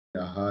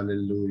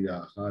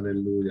Hallelujah,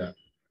 hallelujah,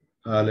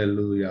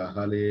 hallelujah,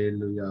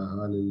 hallelujah,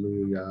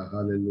 hallelujah,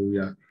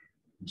 hallelujah.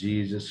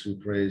 Jesus, we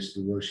praise,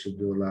 we worship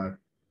you, Lord.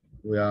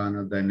 We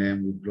honor thy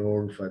name, we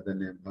glorify the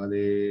name.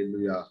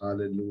 Hallelujah,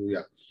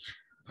 hallelujah,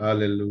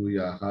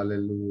 hallelujah,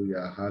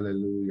 hallelujah,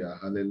 hallelujah,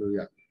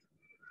 hallelujah.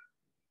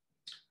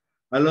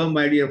 Hello,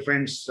 my dear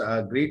friends.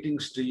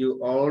 Greetings to you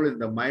all in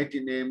the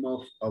mighty name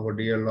of our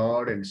dear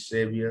Lord and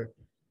Savior,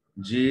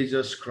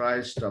 Jesus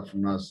Christ of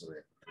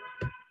Nazareth.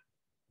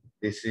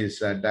 This is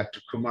Dr.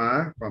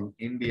 Kumar from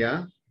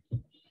India.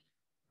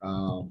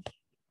 Um,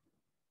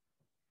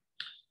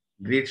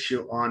 Greets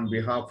you on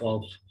behalf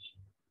of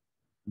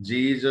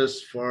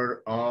Jesus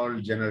for All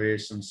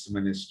Generations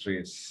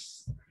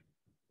Ministries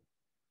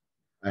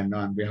and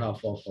on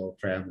behalf of our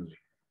family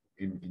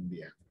in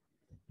India.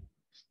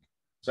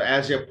 So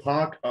as a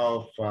part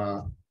of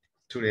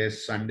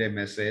today's Sunday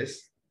message,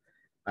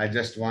 I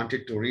just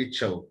wanted to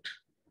reach out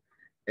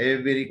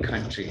every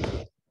country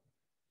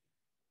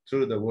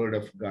through the word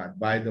of God,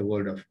 by the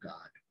word of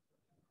God.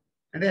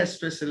 And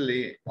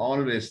especially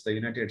always the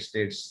United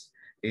States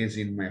is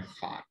in my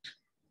heart.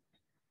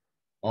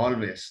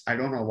 Always. I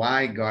don't know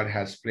why God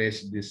has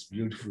placed this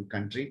beautiful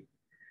country.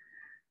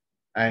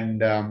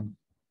 And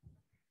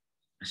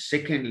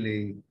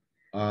secondly,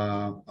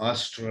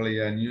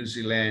 Australia, New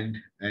Zealand,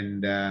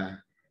 and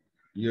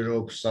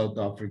Europe, South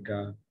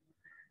Africa,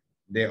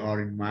 they are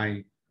in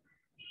my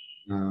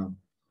uh,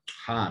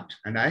 heart.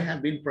 And I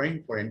have been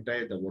praying for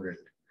entire the world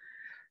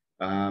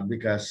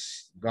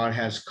because God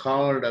has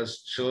called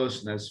us,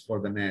 chosen us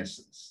for the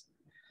nations.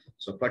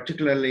 So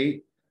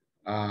particularly,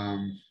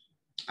 I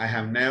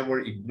have never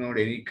ignored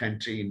any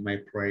country in my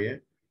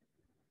prayer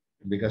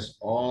because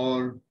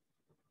all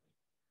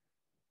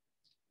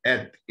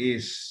earth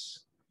is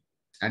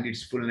and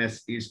its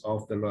fullness is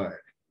of the Lord.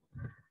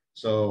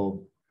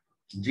 So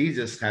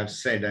Jesus have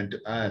said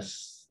unto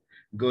us,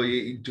 go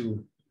ye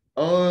into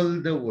all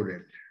the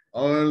world,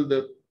 all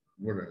the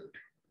world,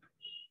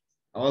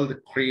 all the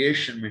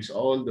creation means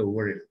all the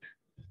world,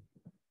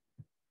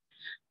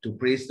 to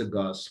preach the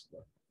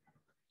gospel,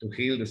 to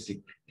heal the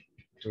sick,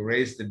 to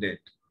raise the dead,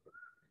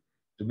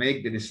 to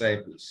make the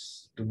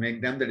disciples, to make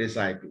them the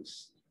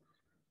disciples,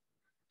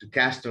 to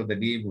cast out the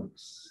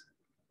demons,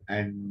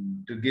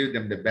 and to give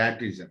them the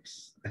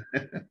baptisms.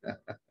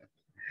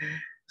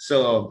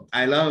 So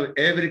I love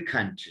every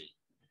country,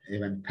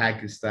 even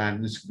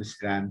Pakistan,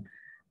 Uzbekistan,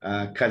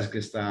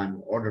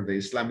 Kazakhstan, or the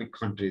Islamic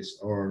countries,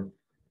 or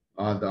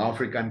the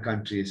African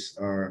countries,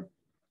 or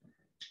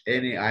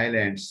any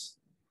islands.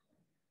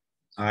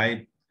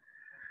 I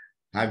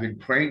have been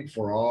praying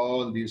for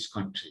all these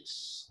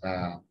countries.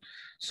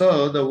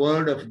 So the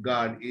word of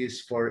God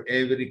is for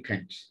every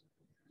country.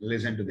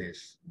 Listen to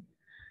this.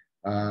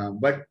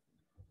 But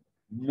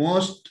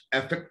most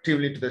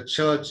effectively to the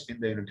church in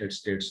the United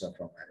States of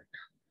America.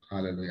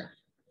 Hallelujah.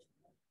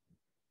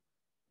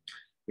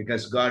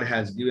 Because God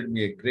has given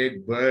me a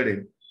great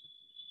burden.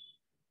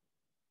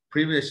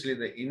 Previously,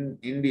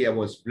 India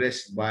was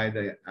blessed by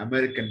the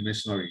American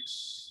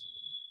missionaries.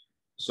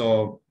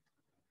 So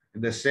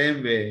in the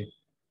same way,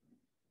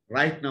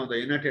 right now, the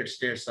United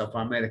States of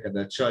America,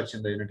 the church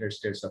in the United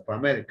States of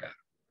America,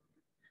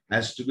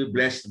 has to be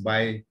blessed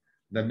by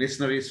the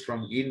missionaries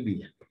from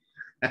India.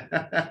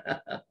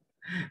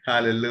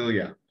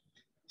 Hallelujah.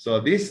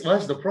 So this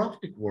was the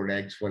prophetic word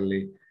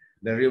actually.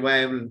 The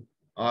revival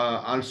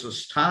also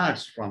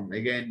starts from,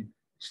 again,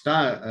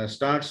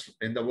 starts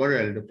in the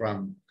world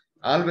from,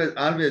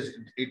 always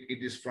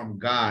it is from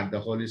God, the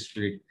Holy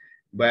Spirit.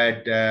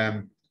 But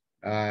uh,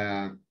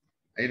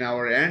 in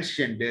our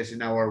ancient days,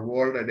 in our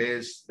world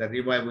days, the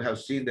revival, we have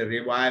seen the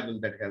revival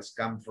that has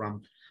come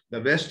from the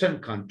Western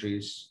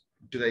countries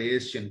to the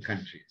Asian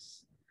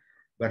countries.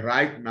 But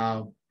right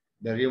now,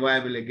 the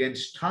revival again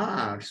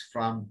starts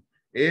from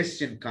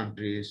Asian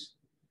countries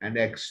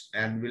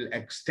and will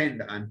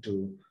extend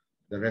unto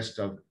the rest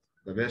of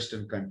the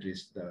Western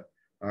countries,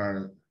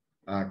 or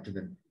to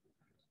the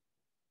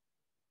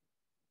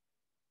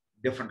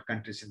different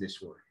countries in this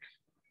world.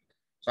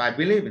 So I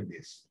believe in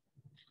this.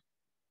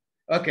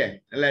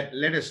 Okay, let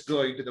us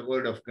go into the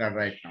word of God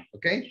right now,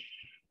 okay?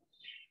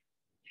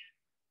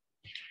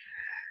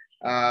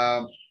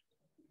 Uh,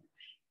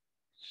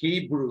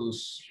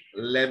 Hebrews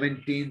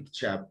 11th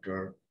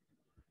chapter,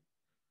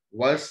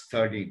 verse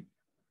 13.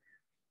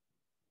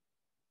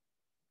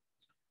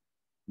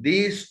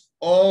 These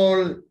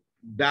all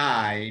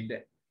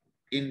died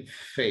in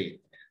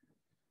faith,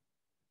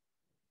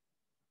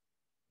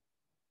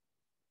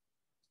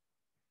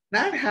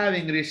 not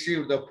having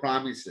received the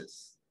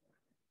promises,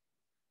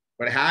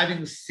 but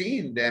having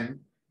seen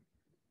them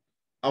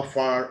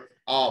afar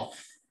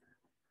off,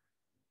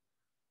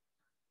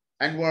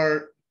 and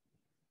were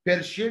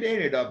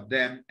persuaded of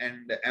them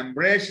and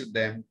embraced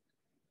them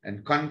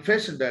and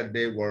confessed that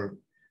they were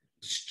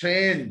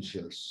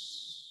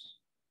strangers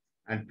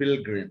and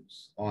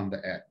pilgrims on the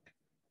earth.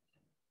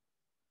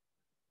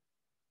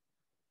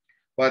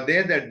 For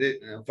they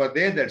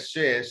that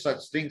say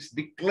such things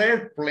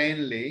declare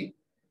plainly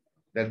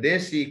that they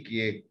seek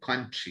a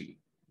country.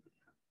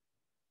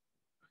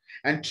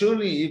 And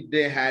truly, if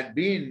they had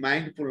been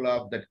mindful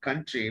of that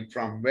country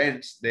from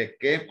whence they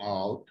came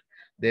out,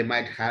 they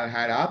might have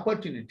had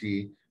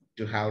opportunity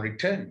to have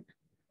returned.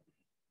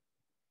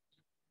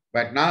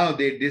 But now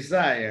they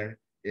desire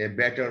a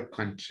better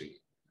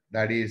country,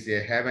 that is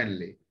a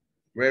heavenly.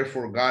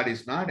 Wherefore God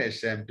is not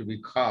ashamed to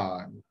be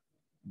called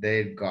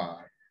their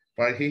God,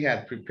 for he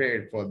hath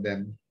prepared for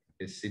them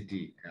a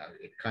city,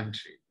 a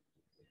country.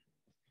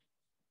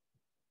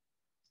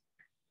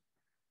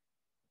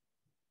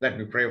 Let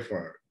me pray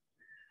for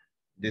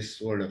this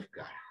word of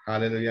God.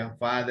 Hallelujah.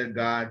 Father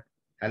God,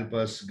 help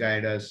us,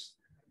 guide us,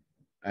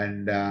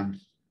 and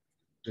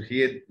to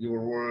hear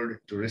your word,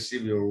 to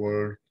receive your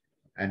word,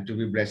 and to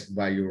be blessed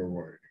by your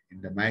word.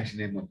 In the mighty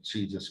name of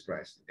Jesus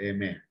Christ.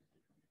 Amen.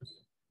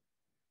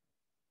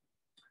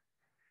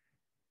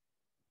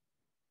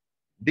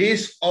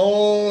 These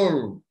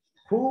all,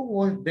 who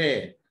were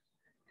they?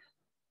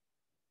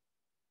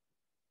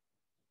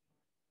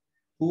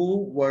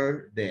 Who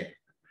were they?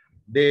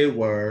 They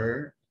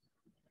were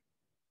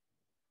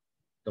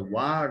the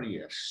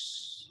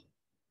warriors,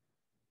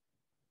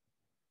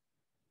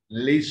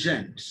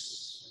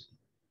 legends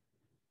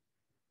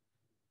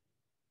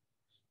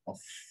of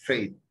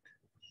faith,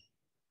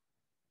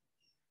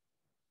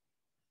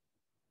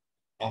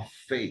 of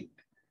faith.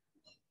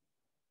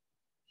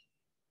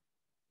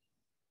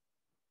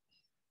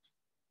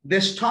 They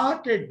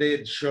started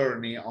their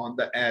journey on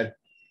the earth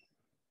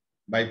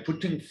by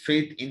putting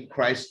faith in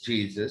Christ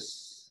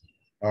Jesus,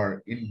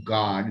 or in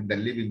God, in the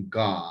living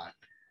God.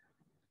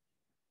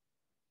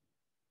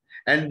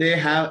 And they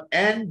have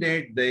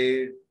ended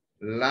their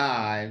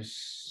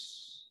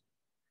lives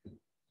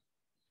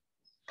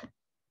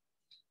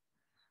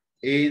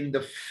in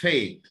the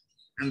faith,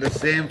 in the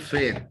same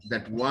faith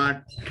that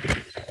what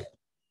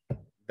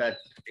that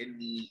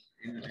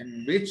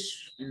in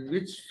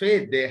which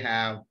faith they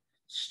have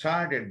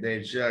started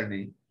their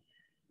journey.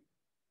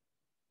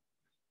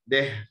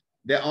 They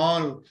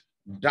all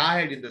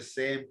died in the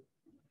same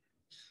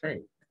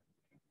faith.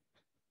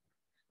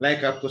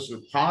 Like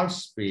Apostle Paul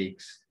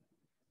speaks,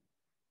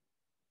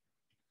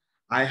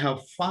 I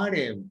have fought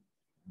a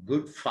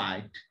good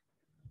fight,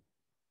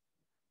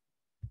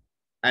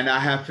 and I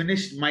have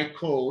finished my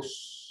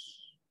course.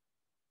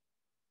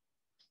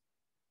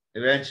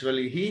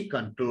 Eventually, he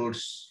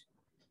concludes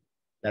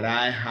that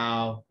I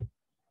have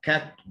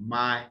kept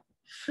my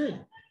faith.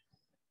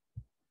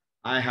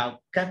 I have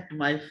kept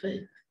my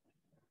faith.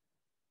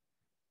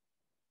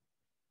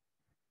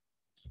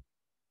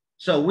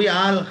 So we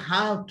all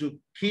have to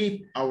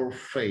keep our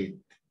faith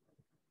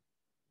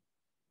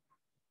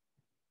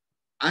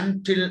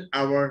until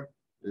our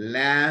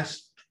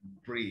last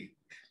breath.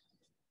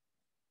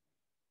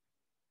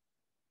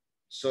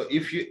 So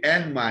if you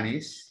earn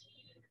monies,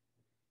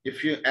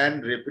 if you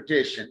earn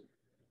reputation,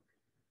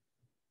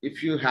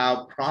 if you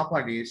have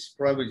properties,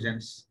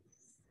 provisions,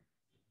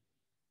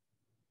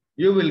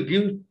 you will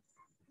give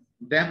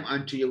them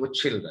unto your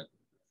children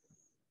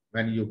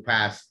when you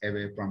pass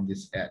away from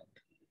this earth.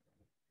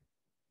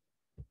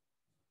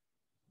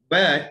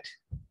 But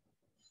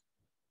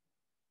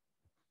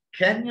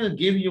can you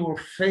give your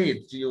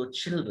faith to your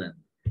children?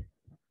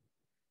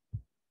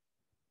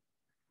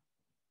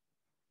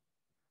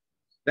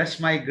 That's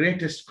my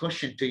greatest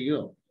question to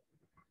you,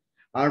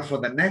 or for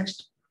the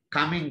next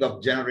coming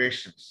of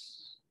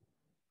generations.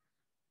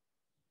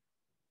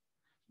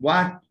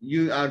 What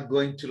you are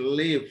going to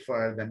leave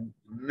for the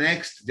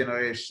next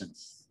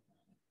generations.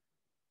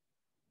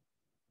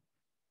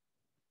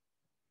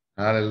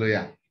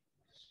 Hallelujah.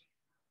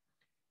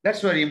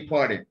 That's very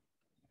important.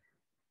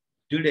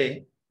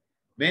 Today,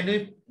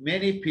 many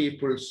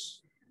people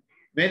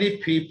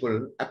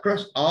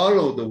across all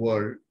over the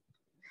world,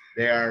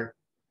 they are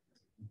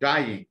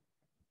dying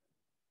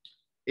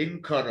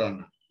in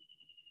corona.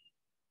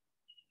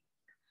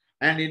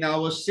 And in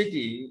our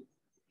city,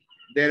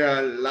 there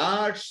are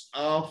lots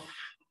of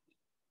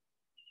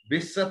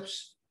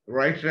bishops,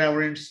 right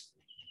reverends,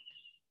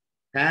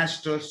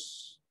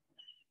 pastors,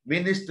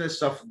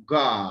 ministers of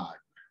God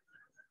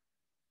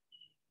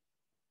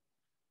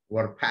who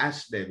were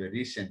passed away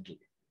recently.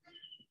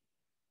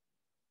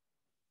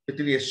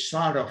 Within a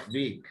short of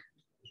week.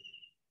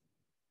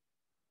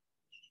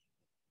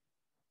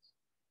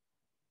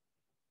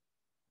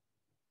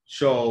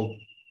 So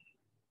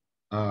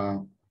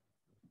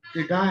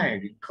they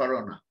died in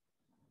corona.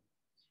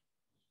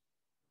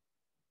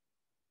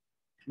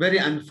 Very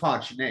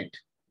unfortunate.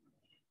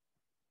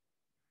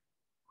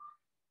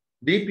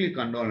 Deeply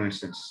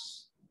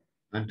condolences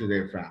unto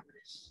their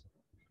families.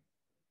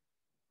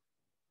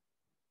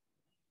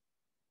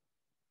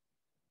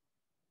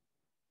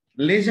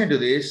 Listen to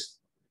this.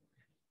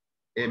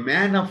 A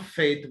man of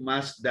faith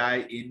must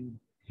die in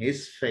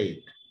his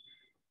faith.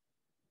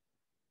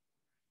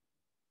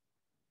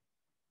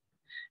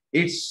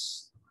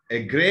 It's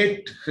a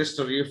great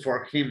history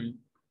for him.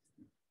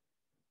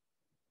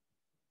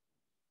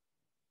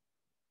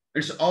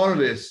 It's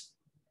always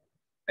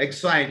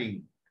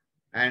exciting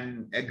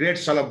and a great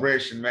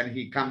celebration when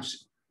he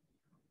comes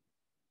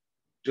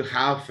to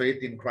have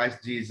faith in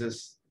Christ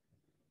Jesus.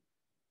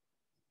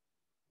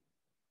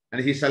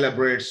 and he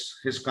celebrates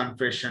his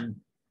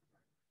confession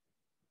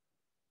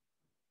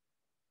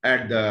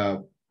at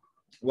the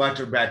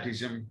water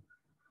baptism,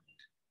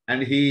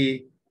 and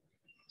he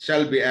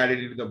shall be added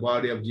into the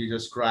body of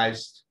Jesus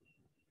Christ.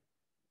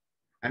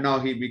 And now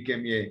he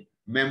became a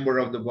member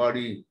of the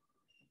body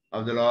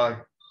of the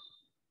Lord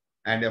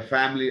and a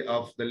family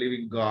of the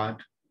living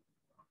God.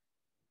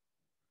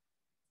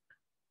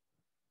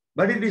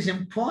 But it is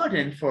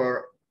important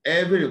for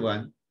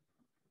everyone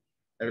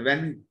that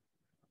when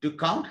to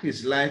count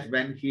his life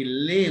when he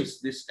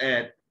leaves this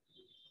earth,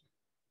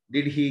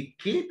 did he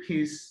keep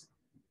his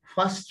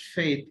first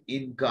faith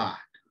in God,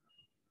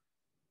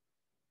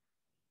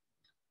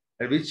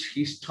 at which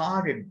he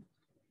started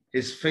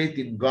his faith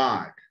in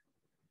God?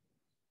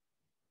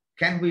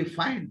 Can we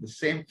find the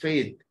same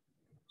faith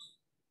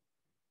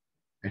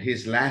at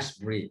his last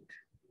breath?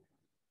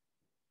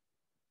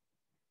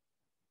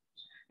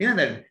 You know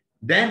that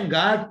then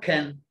God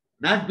can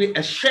not be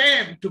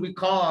ashamed to be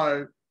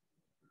called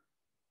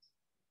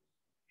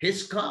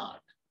his God.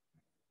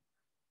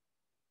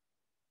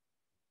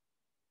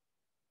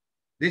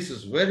 This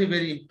is very,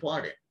 very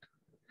important.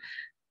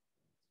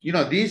 You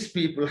know, these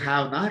people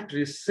have not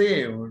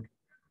received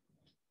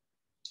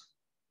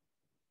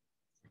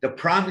the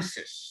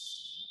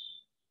promises,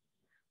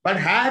 but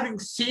having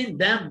seen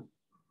them,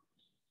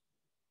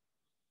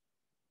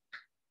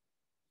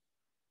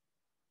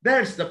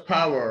 there's the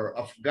power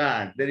of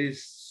God. There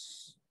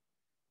is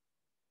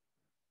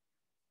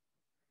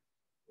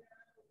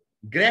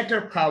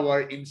greater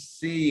power in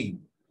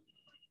seeing.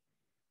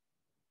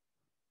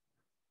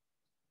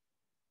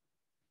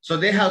 So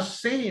they have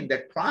seen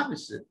that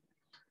promises,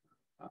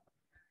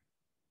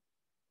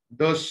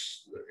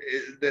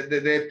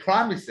 the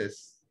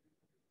promises.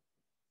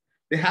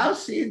 They have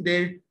seen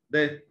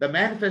the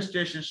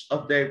manifestations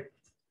of their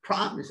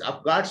promise,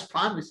 of God's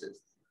promises.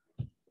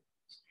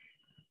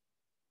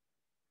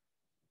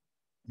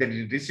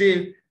 They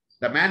received,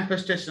 the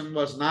manifestation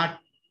was not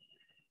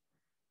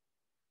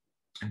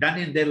done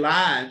in their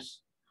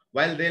lives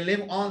while they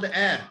live on the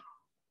earth,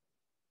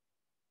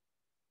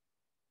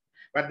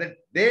 but that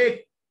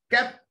they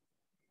kept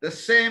the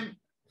same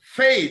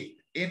faith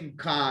in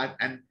God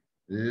and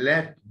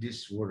left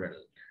this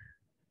world.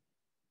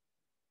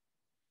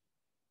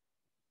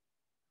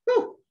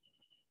 Whew.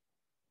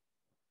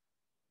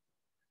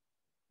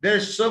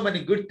 There's so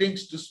many good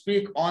things to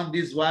speak on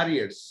these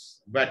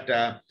warriors, but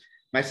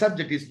my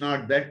subject is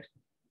not that.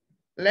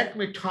 Let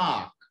me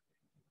talk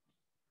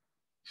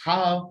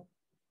how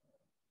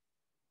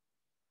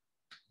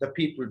the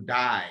people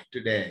die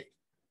today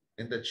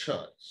in the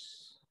church.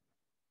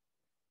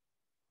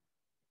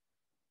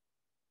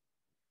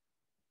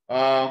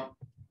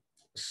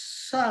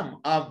 Some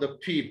of the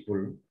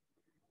people,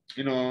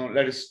 you know,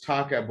 let us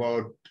talk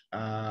about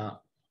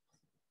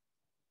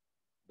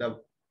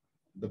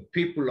the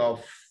people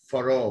of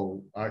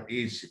Pharaoh or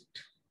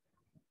Egypt,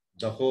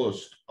 the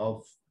host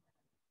of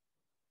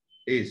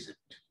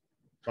Egypt,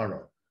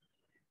 Pharaoh.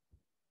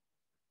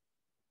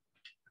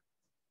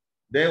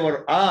 They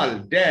were all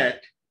dead,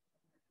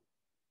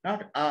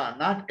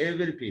 not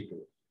every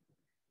people,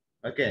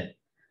 okay,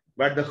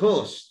 but the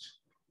host.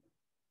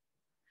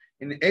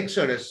 In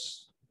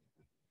Exodus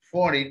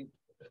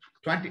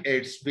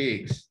 14:28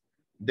 speaks,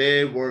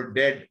 they were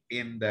dead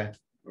in the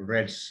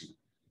Red Sea.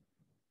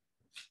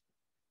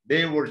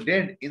 They were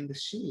dead in the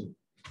sea.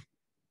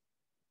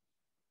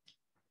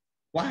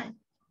 Why?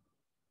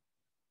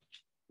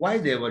 Why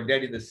they were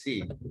dead in the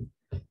sea?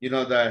 You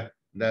know, the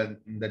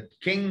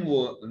king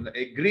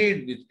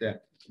agreed with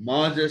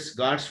Moses,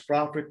 God's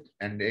prophet,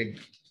 and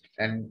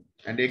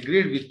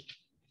agreed with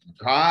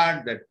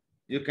God that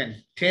you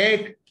can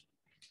take.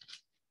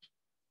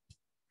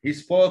 He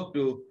spoke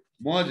to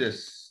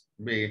Moses.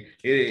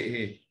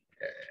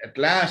 At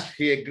last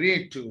he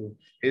agreed to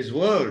his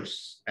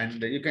words,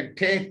 and you can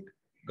take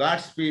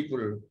God's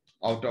people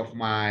out of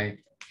my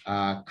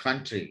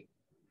country.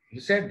 He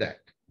said that.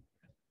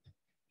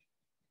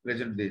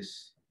 Listen to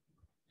this.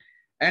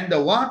 And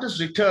the waters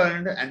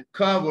returned and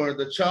covered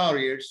the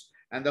chariots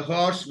and the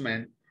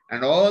horsemen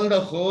and all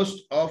the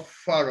host of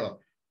Pharaoh.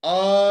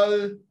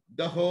 All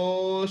the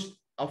host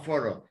of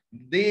Pharaoh.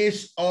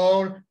 These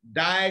all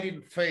died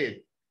in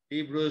faith.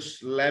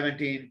 Hebrews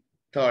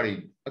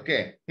 11:13.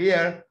 Okay,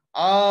 here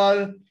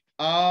all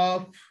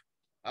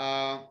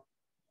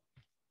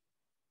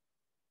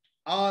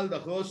the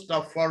host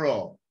of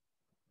Pharaoh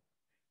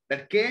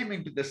that came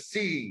into the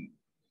sea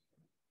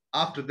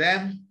after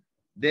them,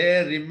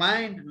 there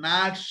remained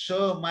not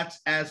so much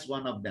as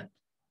one of them.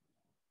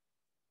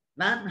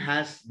 None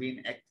has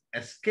been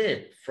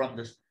escaped from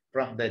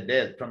the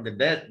death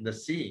in the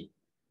sea.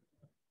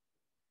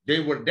 They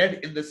were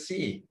dead in the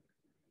sea.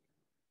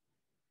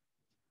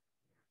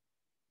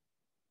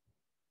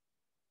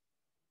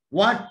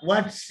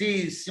 What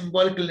sea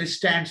symbolically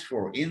stands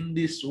for in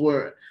this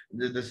world?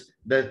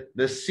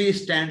 The sea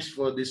stands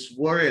for this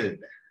world,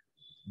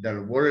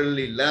 the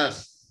worldly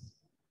lust,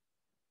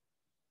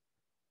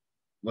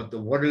 but the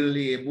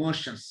worldly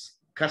emotions,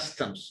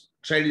 customs,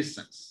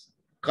 traditions,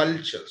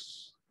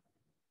 cultures.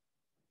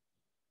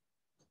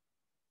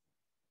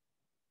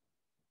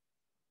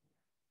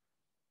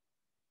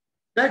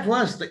 That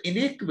was the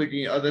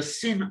iniquity or the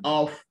sin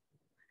of,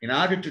 in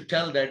order to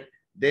tell that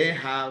they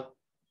have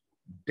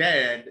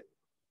dead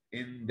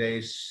in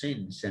their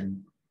sins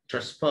and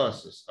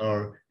trespasses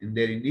or in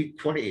their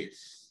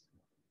iniquities.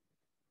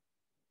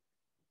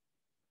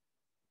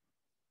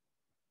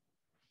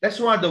 That's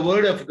what the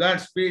word of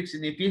God speaks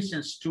in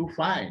Ephesians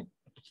 2:5.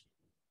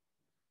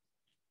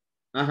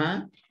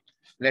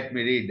 Let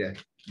me read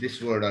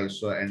this word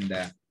also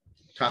and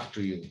talk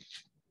to you.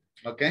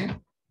 Okay?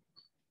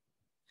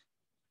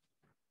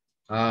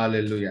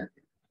 Hallelujah.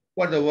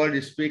 What the word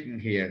is speaking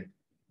here.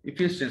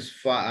 Ephesians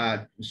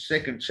 5,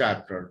 second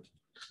chapter,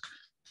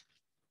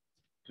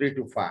 3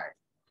 to 5.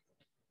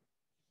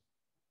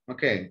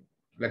 Okay,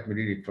 let me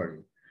read it for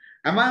you.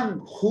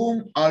 Among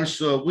whom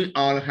also we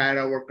all had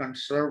our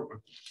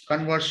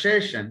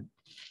conversation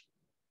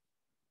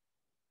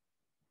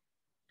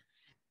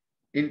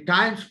in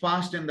times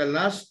past in the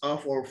lust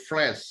of our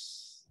flesh.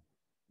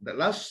 The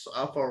lust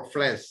of our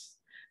flesh.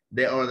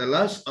 They are the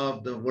lust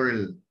of the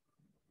world.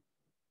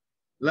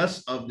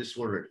 Lust of this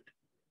world.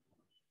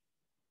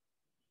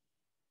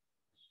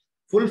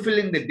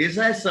 Fulfilling the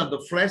desires of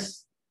the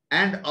flesh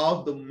and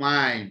of the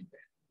mind.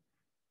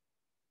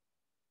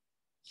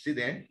 See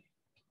that?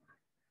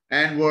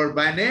 And were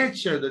by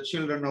nature the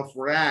children of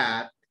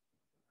wrath,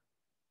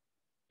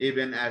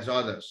 even as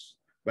others.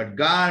 But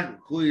God,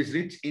 who is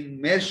rich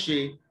in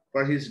mercy,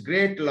 for his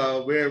great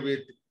love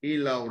wherewith he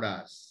loved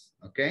us.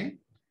 Okay?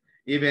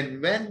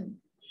 Even when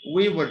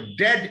we were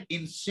dead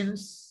in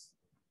sins,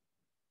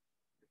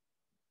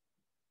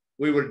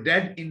 we were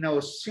dead in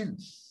our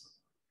sins.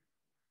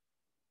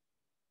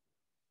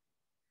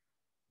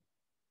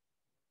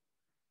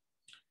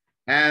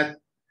 Hath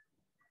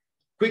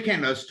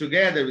quickened us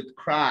together with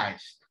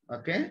Christ.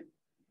 Okay?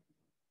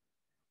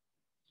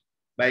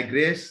 By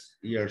grace,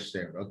 you're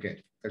saved.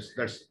 Okay, that's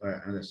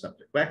another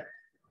subject. But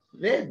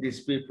where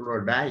these people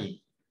are dying,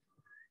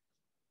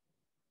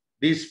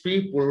 these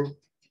people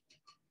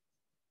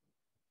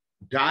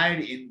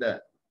died in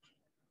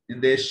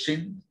their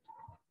sin.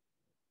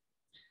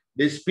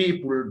 These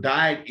people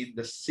died in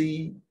the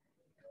sea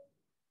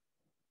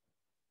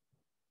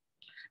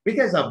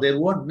because of their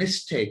own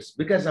mistakes,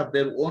 because of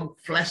their own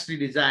fleshly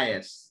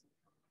desires.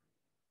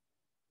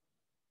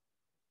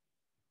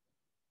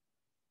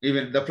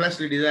 Even the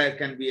fleshly desire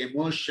can be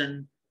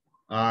emotion,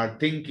 or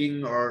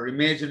thinking, or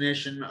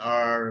imagination,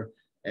 or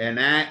an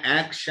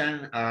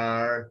action,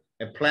 or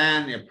a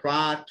plan, a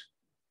plot,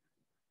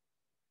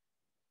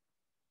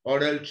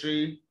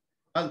 adultery,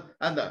 and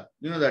the,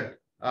 you know that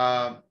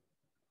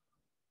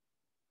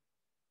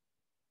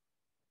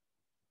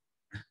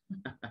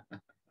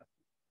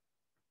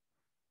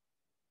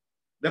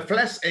the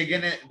flesh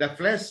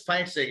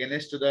fights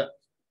against to the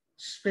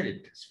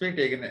spirit.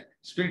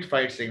 Spirit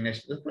fights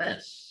against the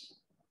flesh.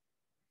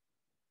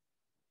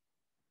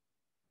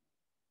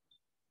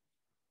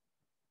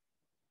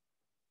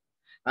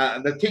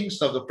 The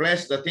things of the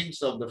flesh, the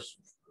things of the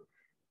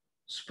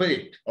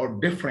spirit are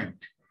different.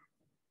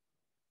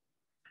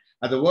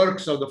 And the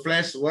works of the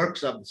flesh,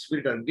 works of the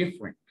spirit are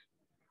different.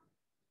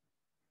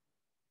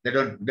 They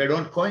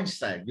don't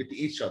coincide with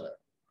each other.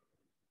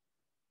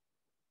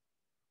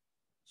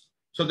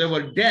 So they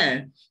were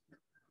dead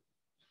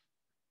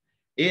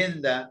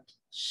in the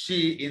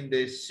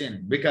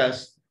sin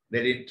because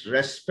they didn't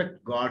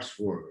respect God's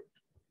word.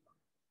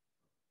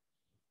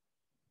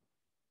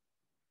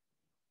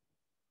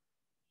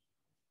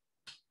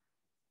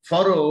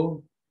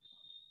 Pharaoh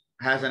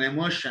has an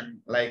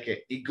emotion like an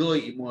ego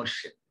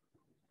emotion.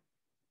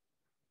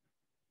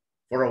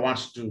 Pharaoh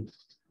wants to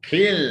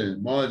kill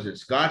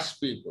Moses, God's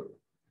people.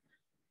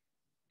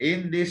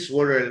 In this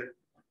world,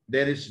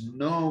 there is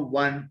no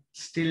one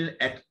still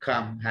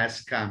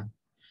has come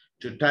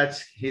to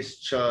touch his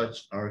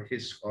church or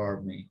his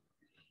army.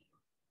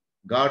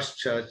 God's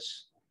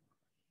church,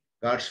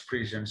 God's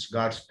presence,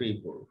 God's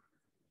people,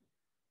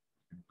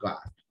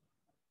 God.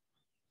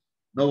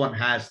 No one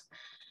has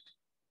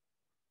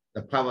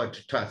the power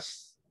to touch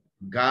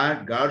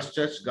God, God's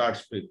church,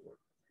 God's people.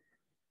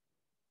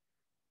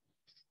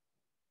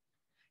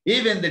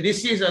 Even the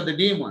disease of the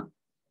demon,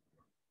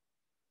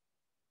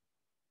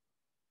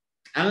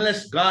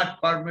 unless God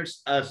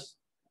permits us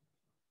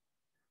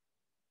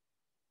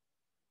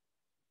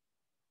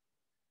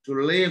to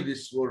leave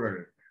this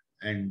world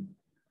and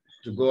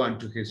to go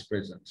into his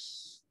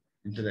presence,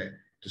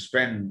 to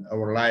spend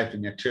our life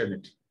in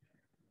eternity.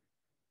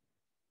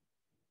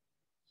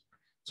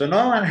 So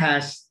no one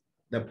has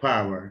the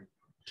power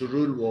to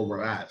rule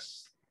over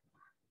us.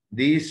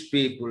 These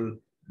people,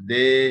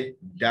 they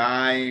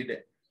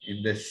died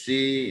in the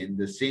sea, in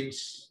the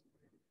sins.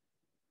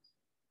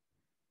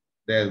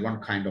 They're one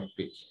kind of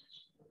people.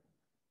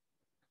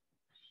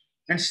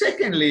 And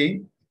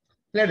secondly,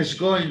 let us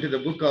go into the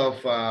book of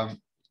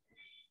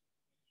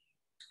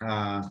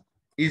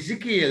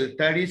Ezekiel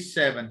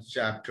 37th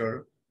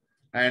chapter.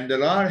 And the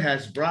Lord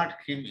has brought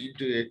him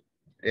into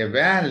a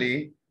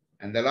valley,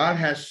 and the Lord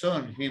has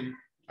shown him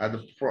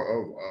the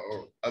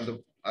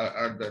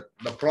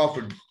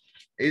prophet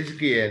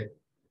Ezekiel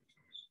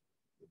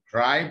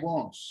dry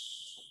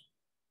bones.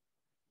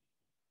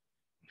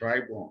 dry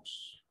bones.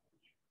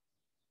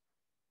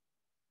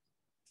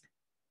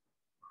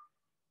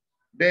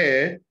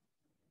 There,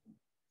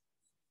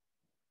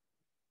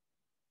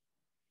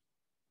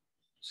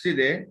 see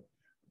there,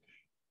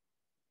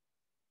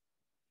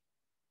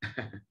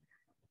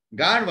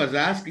 God was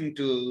asking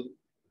to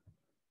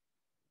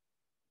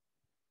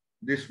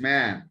this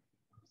man,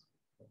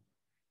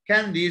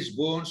 can these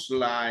bones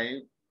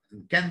live?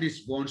 Can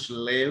these bones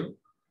live?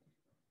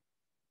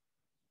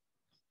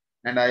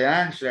 And I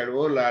answered,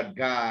 oh Lord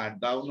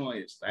God, thou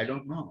knowest. I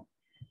don't know.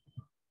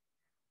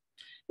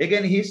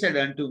 Again he said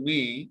unto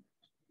me,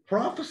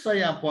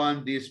 prophesy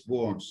upon these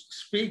bones,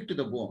 speak to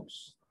the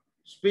bones,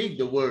 speak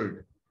the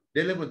word,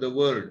 deliver the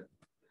word,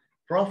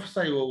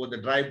 prophesy over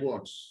the dry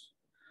bones.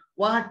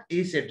 What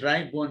is a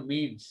dry bone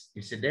means?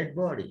 It's a dead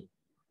body.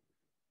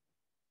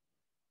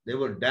 They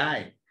were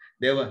died.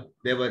 They were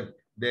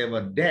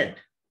dead.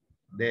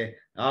 They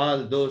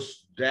all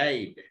those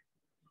died.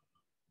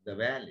 The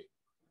valley.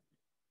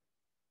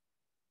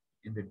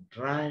 In the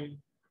dry,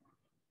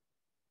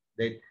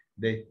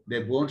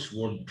 their bones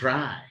were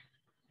dry.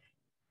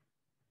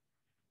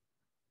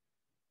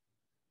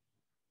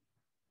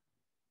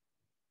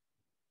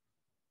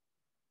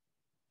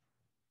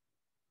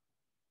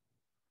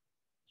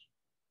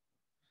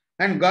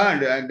 And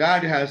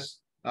God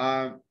has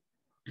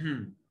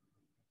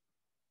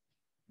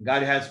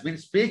God has been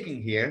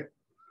speaking here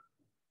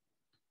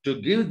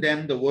to give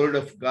them the word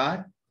of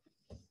God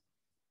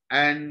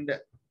and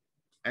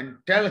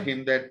tell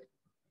him that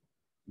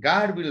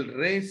God will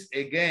raise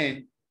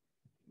again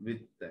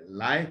with the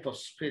life of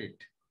spirit.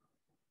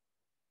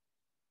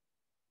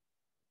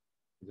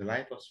 The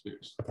life of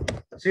spirits.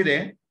 See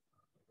there,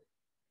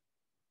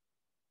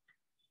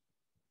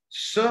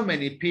 so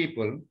many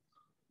people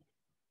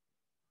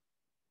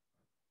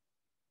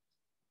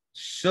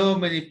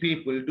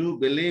do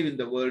believe in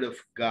the word of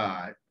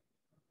God,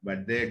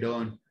 but they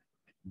don't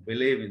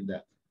believe in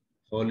the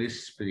Holy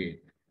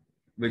Spirit,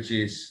 which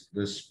is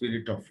the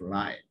spirit of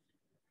life.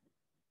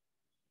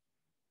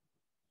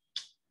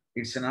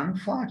 It's an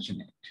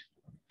unfortunate.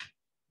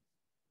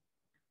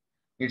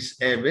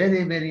 It's a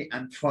very, very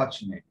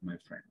unfortunate, my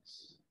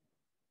friends.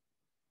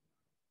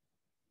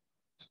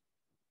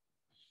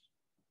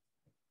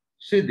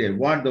 See there,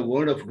 what the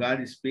word of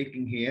God is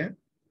speaking here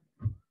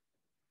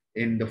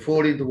in the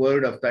 14th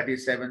word of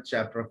 37th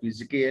chapter of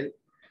Ezekiel.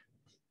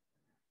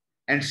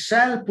 And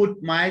shall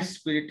put my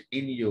spirit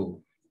in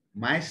you,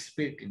 my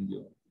spirit in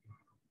you.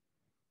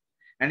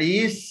 And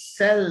ye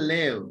shall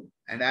live,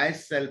 and I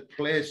shall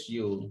place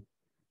you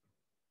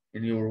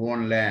in your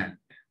own land.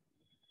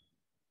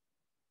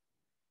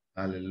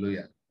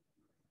 Hallelujah.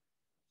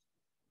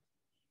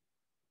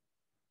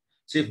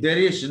 So if there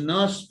is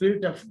no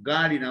spirit of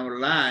God in our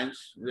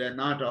lives, we are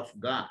not of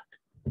God.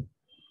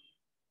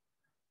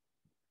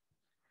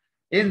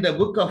 In the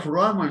book of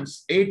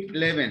Romans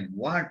 8:11,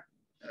 what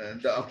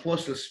the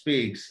apostle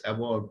speaks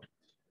about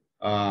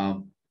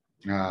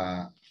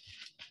the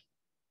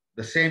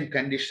same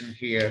condition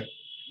here,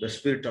 the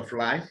spirit of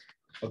life,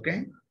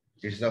 okay?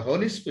 It's the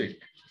Holy Spirit.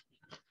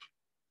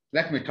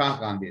 Let me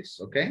talk on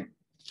this, okay?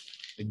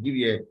 I'll give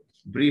you a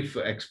brief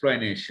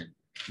explanation.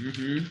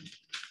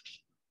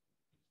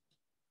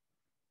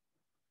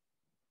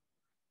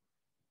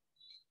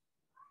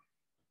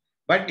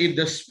 But if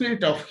the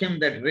spirit of him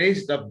that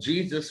raised up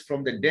Jesus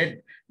from the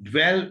dead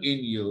dwell in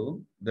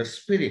you, the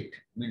spirit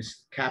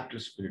means capital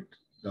spirit,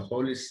 the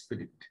Holy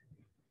Spirit,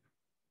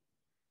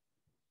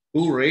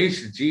 who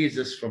raised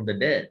Jesus from the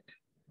dead,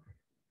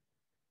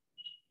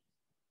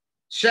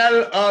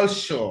 shall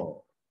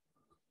also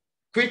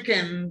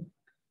quicken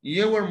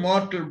your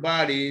mortal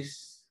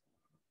bodies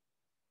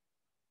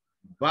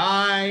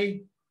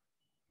by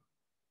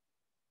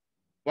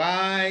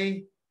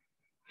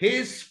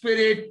his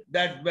spirit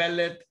that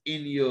dwelleth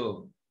in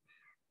you.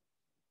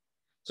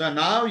 So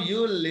now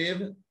you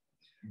live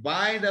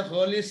by the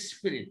Holy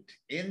Spirit,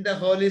 in the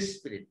Holy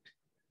Spirit.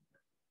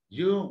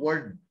 You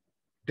were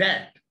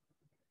dead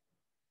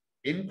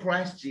in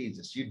Christ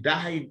Jesus. You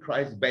die in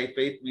Christ by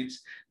faith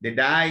means they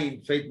die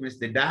in faith means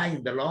they die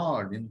in the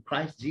Lord, in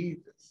Christ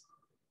Jesus.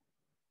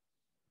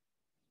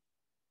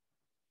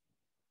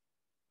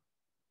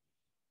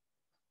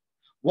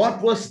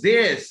 What was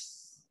this?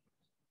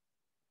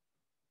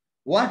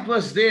 What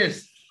was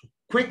this?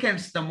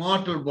 Quickens the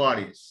mortal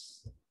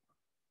bodies,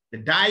 the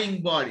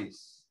dying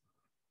bodies.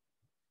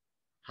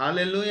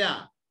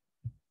 Hallelujah.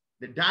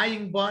 The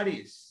dying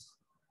bodies.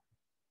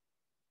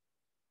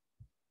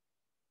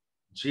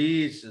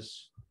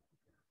 Jesus,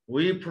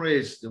 we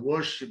praise the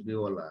worship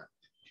you, O Lord.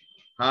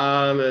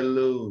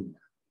 Hallelujah.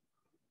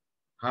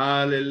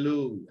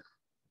 Hallelujah.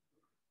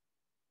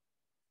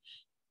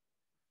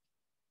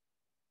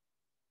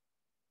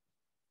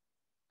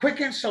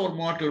 Quickens our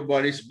mortal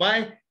bodies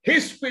by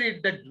his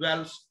spirit that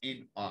dwells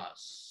in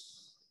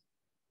us.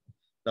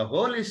 The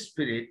Holy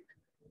Spirit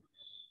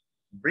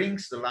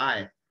brings the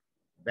life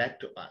back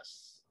to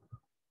us.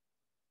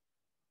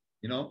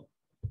 You know,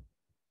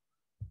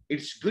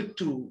 it's good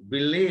to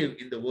believe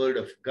in the word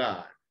of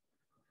God,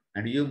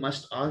 and you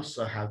must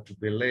also have to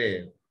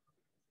believe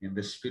in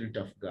the Spirit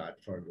of God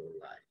for your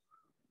life.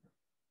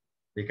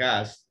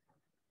 Because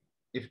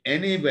if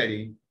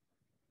anybody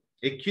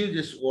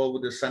accuses over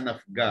the Son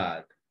of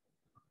God,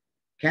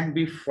 can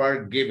be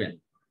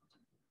forgiven.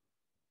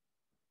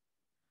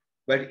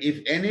 But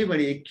if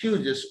anybody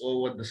accuses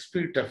over the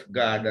Spirit of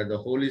God or the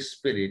Holy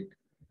Spirit,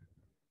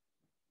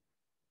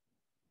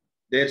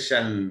 there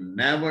shall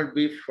never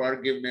be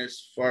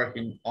forgiveness for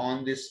him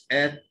on this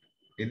earth,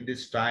 in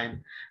this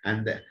time,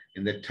 and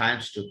in the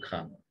times to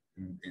come,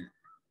 in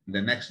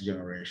the next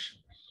generation,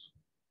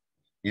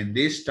 in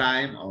this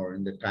time or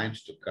in the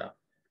times to come.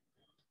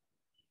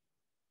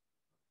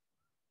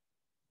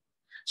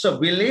 So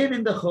believe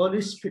in the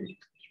Holy Spirit.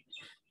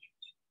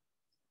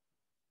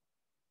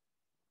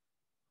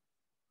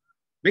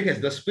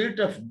 Because the Spirit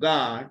of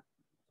God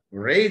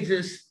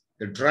raises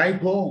the dry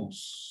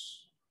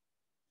bones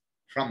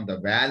from the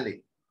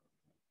valley,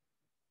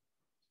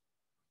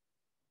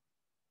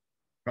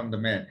 from the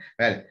man.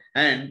 Well,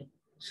 and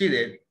see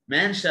that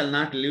man shall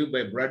not live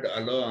by bread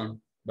alone,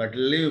 but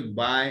live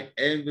by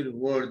every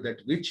word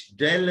that which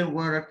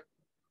delivereth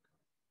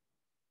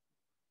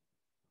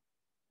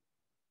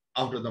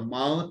out of the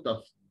mouth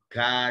of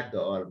God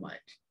the Almighty.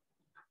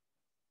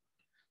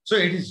 So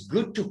it is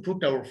good to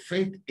put our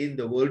faith in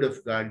the Word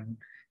of God,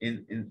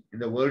 in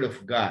the Word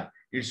of God.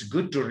 It's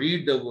good to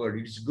read the Word.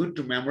 It's good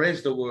to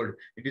memorize the Word.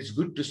 It is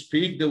good to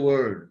speak the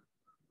Word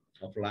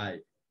of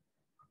life.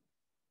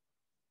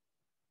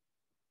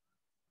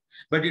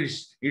 But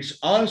it's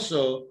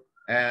also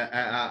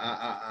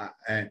a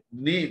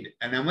need,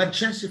 an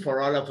emergency for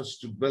all of us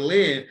to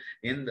believe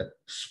in the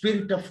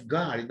Spirit of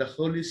God, in the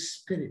Holy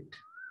Spirit.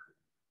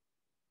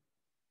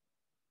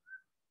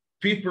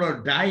 People are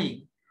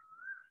dying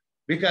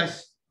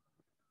because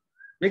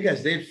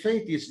their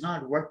faith is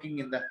not working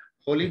in the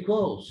Holy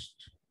Ghost.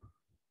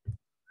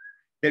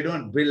 They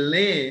don't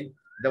believe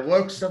the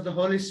works of the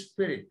Holy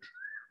Spirit,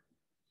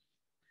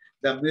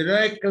 the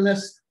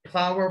miraculous,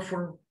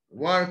 powerful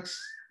works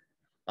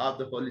of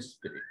the Holy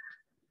Spirit.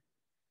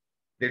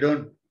 They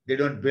don't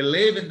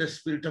believe in the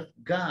Spirit of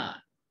God,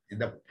 in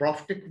the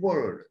prophetic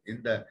word,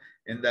 in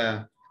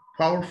the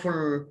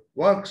powerful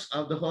works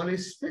of the Holy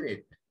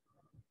Spirit.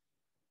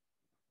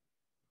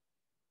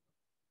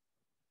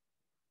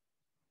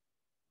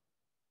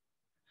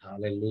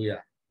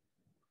 Hallelujah.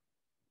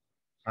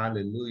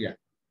 Hallelujah.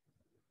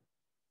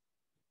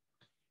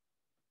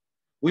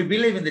 We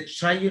believe in the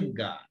triune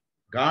God,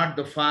 God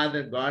the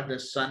Father, God the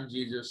Son,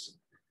 Jesus,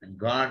 and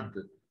God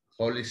the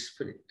Holy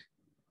Spirit.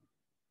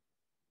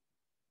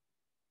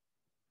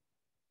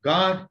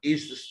 God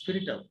is the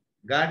Spirit of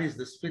God is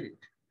the Spirit.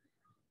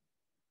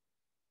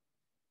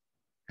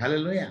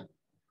 Hallelujah.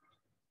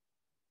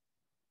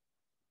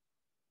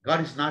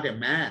 God is not a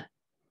man.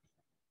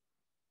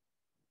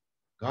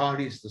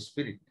 God is the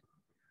Spirit.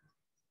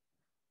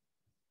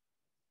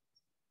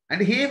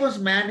 And he was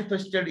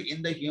manifested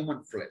in the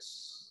human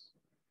flesh.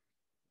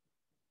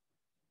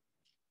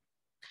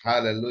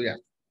 Hallelujah.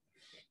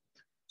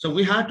 So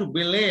we have to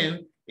believe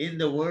in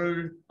the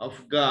word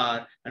of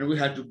God, and we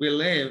have to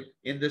believe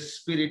in the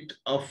Spirit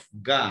of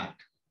God.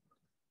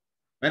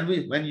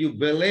 When you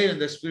believe in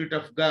the Spirit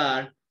of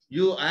God,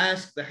 you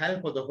ask the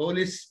help of the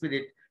Holy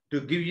Spirit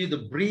to give you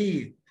the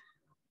breathe.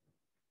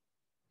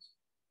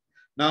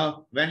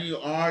 Now, when you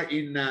are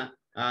in a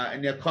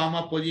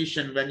coma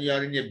position, when you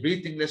are in a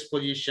breathingless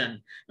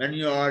position, when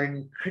you are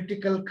in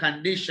critical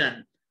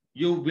condition,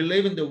 you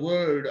believe in the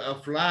word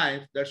of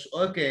life, that's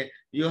okay.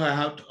 You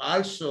have to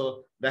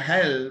also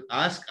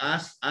ask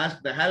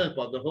the help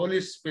of the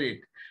Holy Spirit.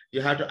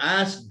 You have to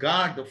ask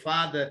God the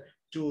Father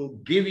to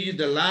give you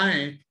the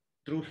life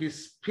through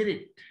his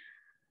Spirit.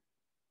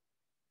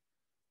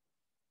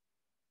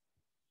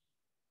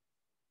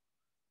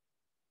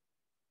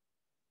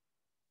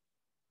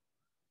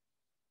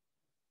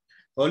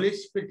 Holy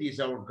Spirit is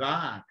our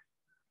God.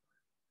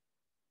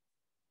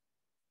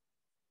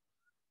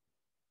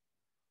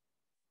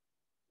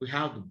 We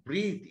have to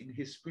breathe in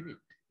his Spirit.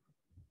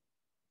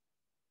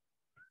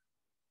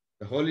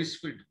 The Holy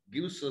Spirit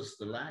gives us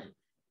the life.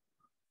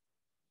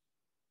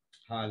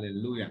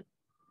 Hallelujah.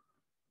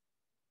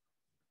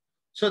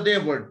 So they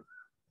were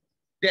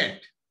dead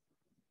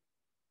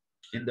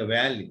in the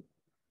valley.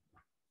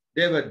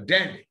 They were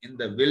dead in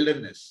the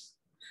wilderness.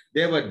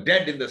 They were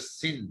dead in the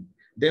sin.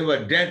 They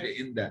were dead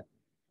in the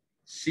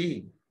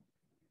sea.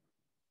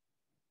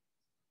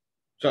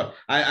 So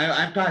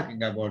I'm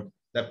talking about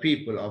the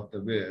people of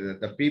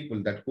the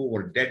people that who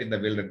were dead in the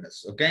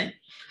wilderness. Okay.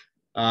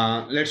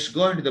 Let's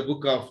go into the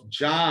book of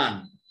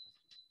John,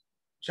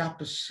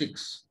 chapter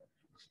 6.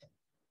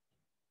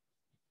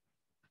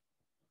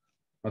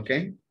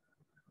 Okay.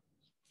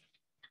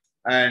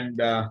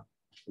 And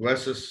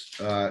verses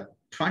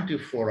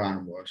 24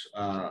 onwards.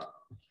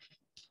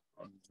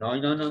 No.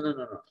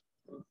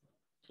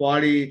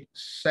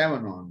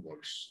 47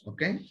 onwards.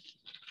 Okay.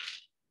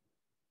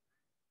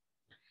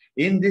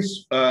 In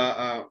this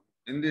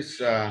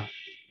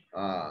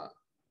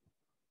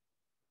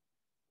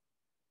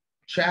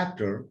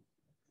chapter,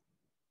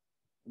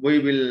 we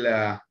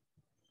will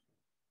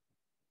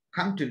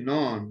come to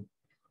know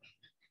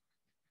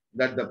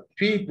that the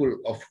people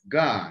of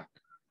God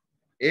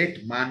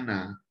ate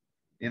manna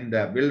in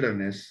the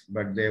wilderness,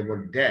 but they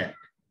were dead.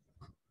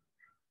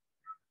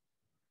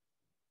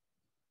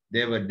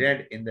 They were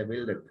dead in the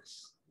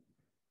wilderness.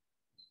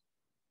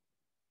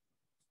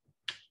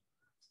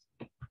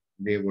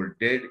 They were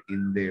dead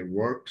in their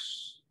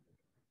works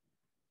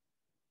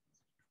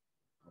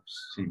of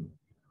sin.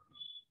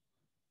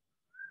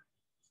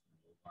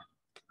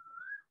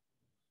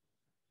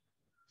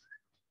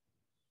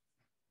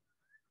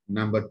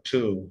 Number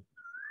two,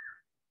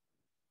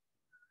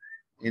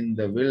 in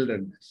the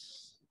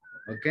wilderness.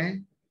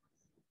 Okay?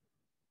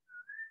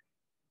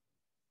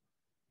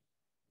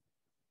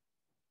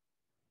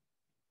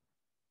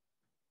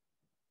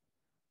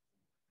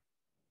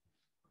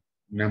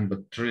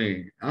 Number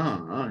three. Yeah.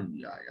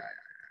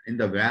 In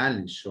the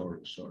valley.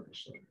 Sorry.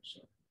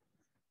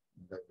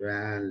 The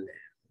valley.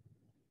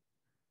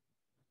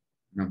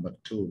 Number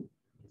two.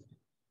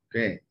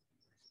 Okay.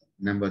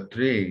 Number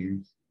three,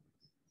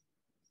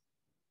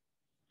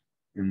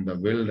 in the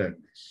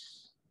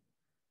wilderness.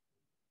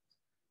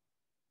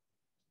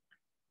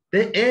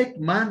 They ate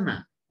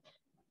manna.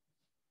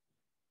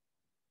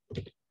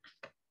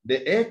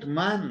 They ate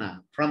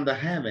manna from the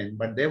heaven,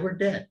 but they were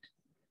dead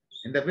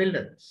in the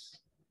wilderness.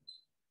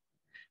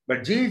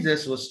 But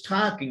Jesus was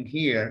talking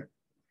here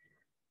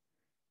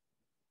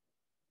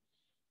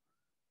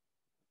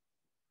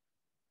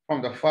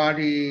from the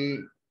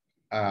 48th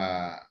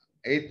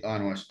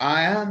onwards.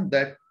 I am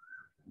that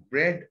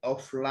bread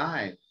of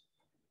life.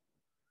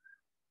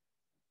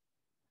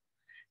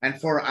 And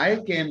for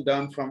I came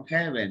down from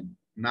heaven,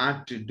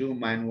 not to do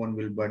mine own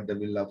will, but the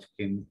will of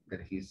him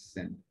that he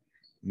sent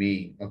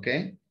me.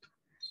 Okay?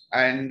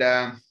 And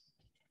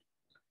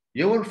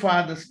your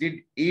fathers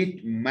did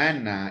eat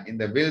manna in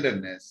the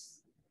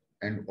wilderness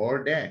and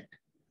were dead.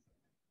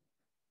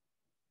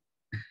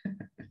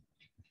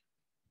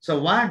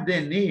 So what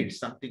they need?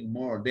 Something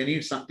more. They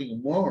need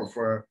something more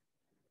for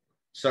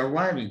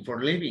surviving,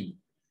 for living.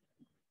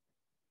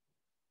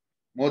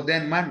 More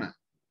than manna.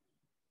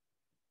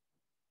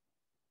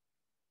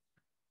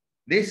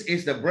 This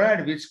is the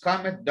bread which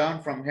cometh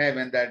down from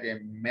heaven, that a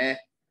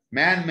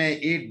man may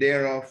eat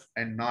thereof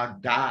and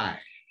not die.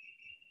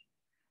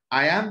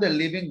 I am the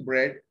living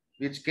bread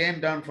which came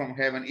down from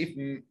heaven. If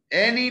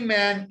any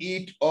man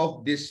eat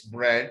of this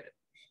bread,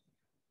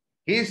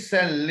 he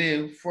shall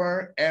live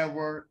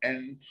forever,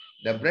 and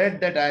the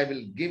bread that I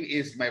will give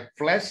is my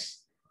flesh,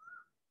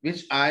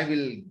 which I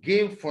will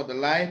give for the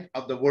life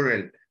of the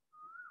world.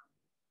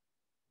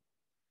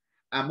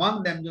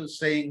 Among them you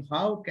saying,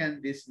 how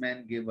can this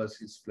man give us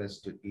his flesh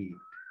to eat?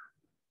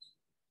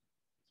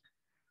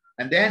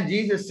 And then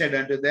Jesus said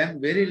unto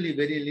them, verily,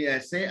 verily, I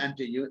say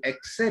unto you,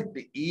 except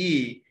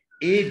ye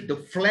eat the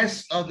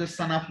flesh of the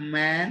Son of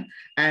Man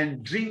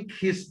and drink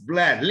his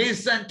blood.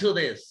 Listen to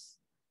this.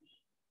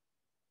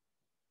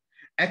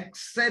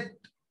 Except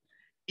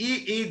ye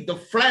eat the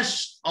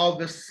flesh of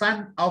the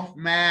Son of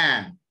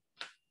Man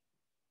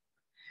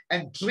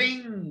and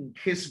drink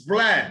his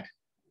blood,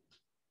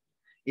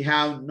 you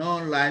have no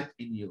life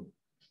in you.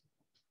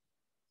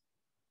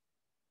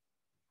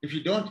 If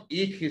you don't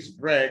eat his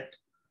bread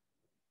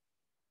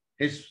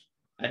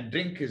and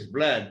drink his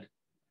blood,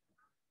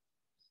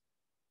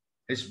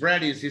 his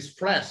bread is his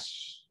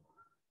flesh,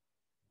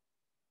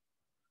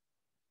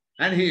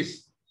 and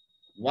his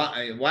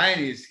wine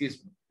is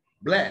his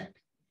blood.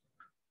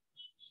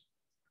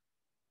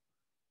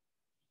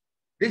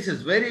 This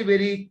is very,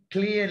 very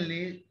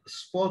clearly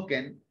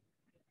spoken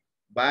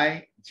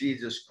by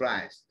Jesus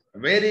Christ.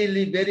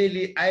 Verily,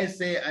 verily, I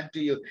say unto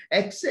you,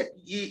 except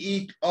ye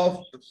eat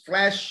of the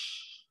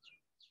flesh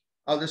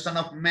of the Son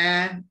of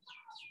Man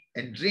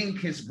and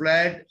drink his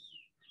blood,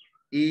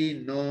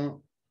 ye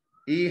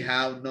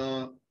have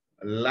no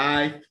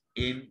life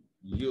in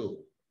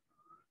you.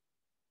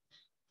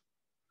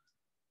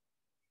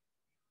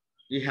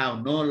 You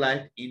have no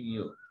life in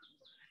you.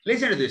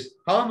 Listen to this.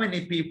 How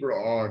many people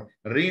are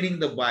reading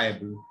the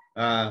Bible,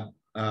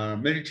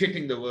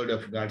 meditating the word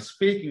of God,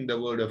 speaking the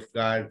word of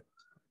God,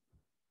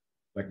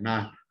 but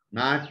not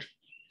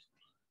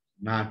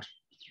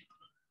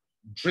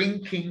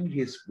drinking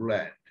his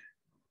blood?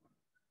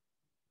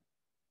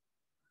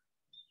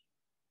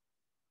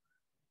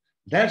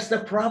 That's the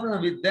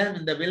problem with them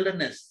in the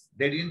wilderness.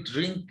 They didn't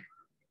drink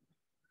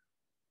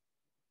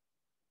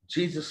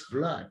Jesus'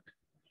 blood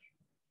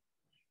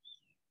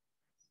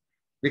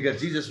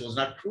because Jesus was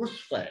not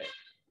crucified.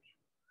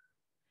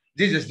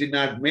 Jesus did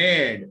not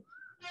make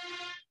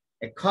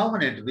a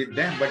covenant with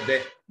them, but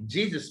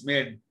Jesus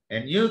made a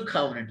new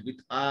covenant with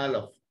all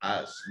of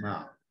us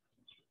now.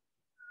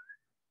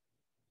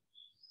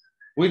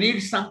 We need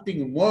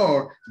something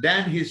more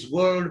than his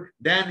word,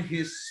 than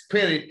his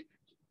spirit.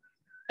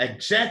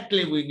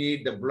 Exactly, we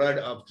need the blood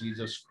of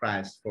Jesus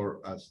Christ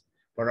for us,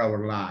 for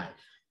our life.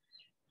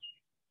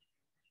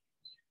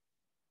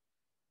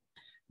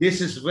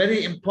 This is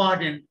very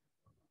important.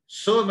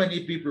 So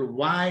many people,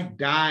 why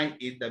die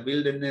in the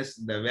wilderness,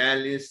 in the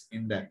valleys,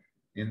 in their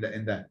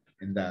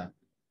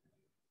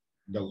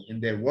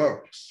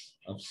works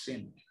of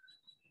sin?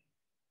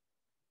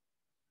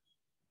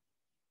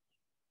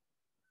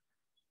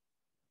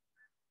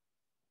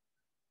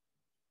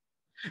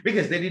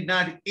 because they did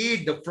not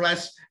eat the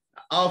flesh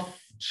of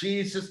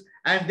Jesus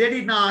and they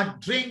did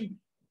not drink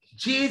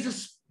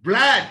Jesus'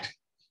 blood.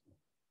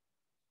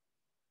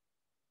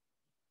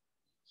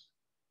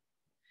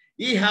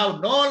 Ye have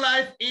no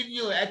life in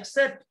you,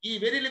 except ye,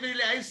 verily,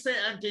 verily, I say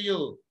unto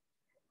you,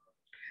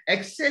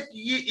 except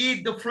ye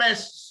eat the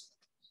flesh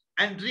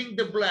and drink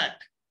the blood,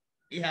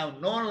 ye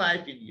have no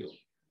life in you.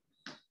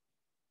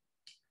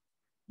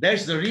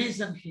 That's the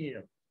reason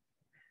here.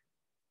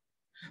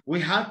 We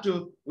have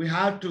to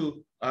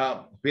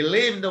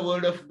believe in the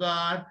word of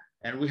God,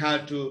 and we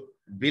have to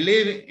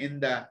believe in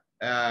the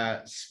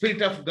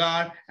Spirit of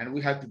God, and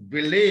we have to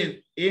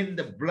believe in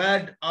the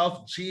blood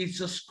of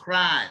Jesus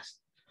Christ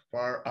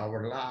for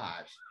our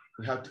lives.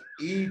 We have to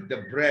eat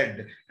the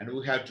bread, and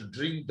we have to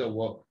drink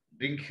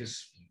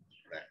his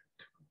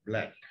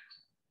blood.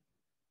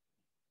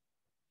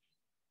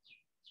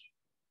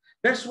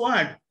 That's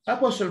what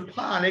Apostle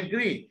Paul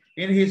agreed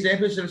in his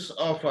epistles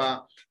of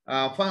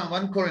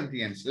 1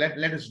 Corinthians.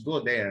 Let us go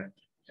there,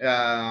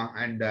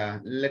 and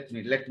let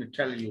me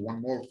tell you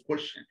one more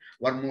question,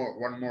 one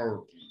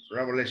more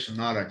revelation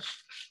knowledge.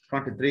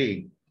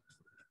 23,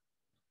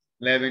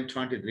 11,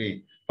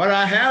 23. For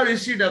I have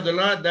received of the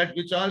Lord that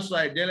which also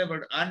I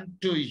delivered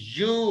unto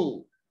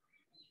you.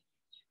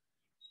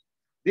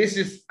 This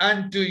is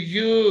unto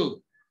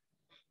you.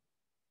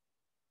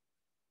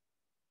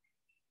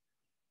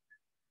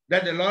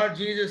 That the Lord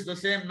Jesus, the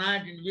same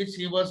night in which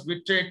he was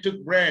betrayed,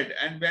 took bread,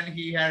 and when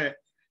he had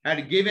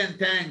given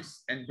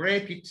thanks and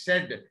break it,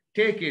 said,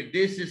 take it,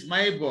 this is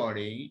my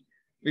body,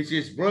 which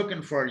is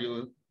broken for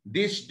you.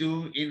 This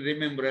do in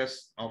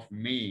remembrance of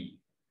me.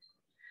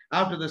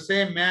 After the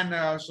same manner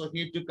also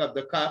he took up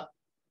the cup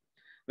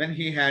when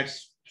he had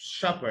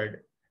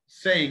suppered,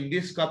 saying,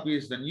 this cup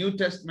is the New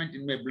Testament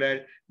in my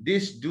blood.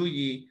 This do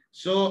ye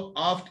so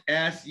oft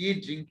as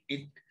ye drink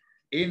it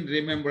in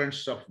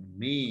remembrance of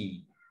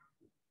me.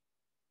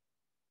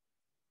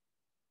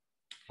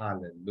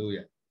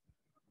 Hallelujah.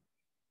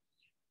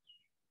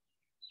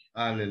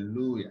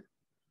 Hallelujah.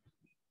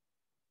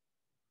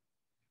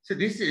 So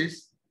this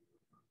is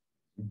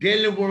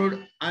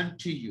delivered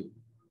unto you.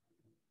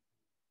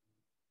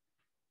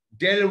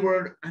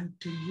 Delivered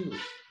unto you.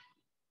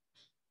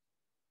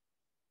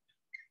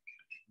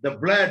 The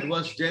blood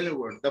was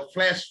delivered. The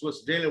flesh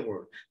was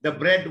delivered. The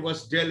bread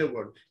was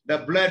delivered. The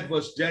blood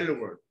was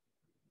delivered.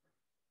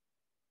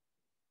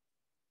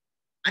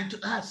 Unto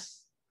us.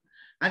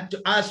 Unto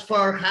us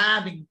for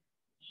having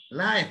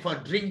life, for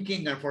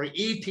drinking and for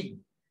eating.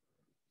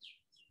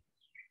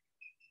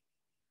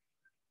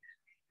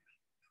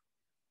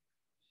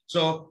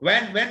 So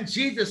when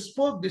Jesus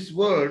spoke this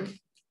word,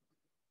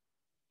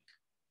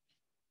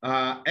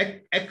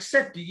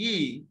 except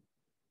ye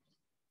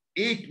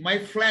eat my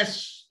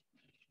flesh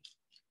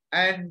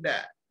and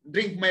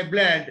drink my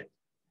blood,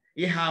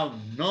 ye have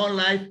no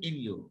life in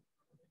you.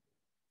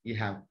 You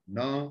have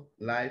no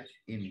life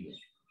in you.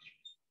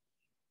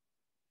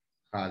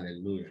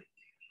 Hallelujah.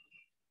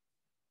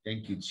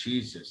 Thank you,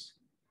 Jesus.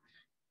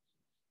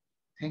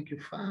 Thank you,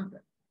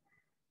 Father.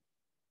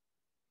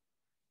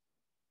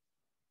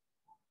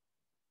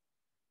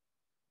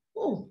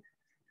 Oh,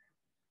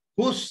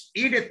 who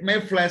eateth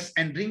my flesh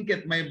and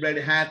drinketh my blood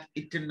hath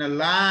eternal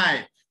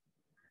life,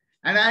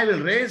 and I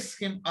will raise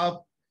him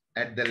up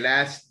at the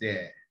last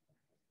day.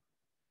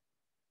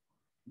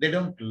 They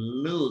don't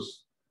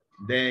lose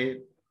their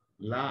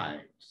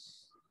lives.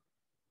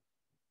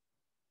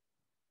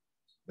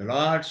 The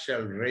Lord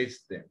shall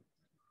raise them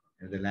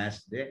at the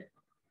last day,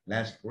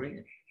 last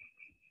breath.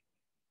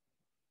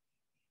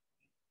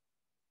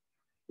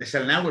 They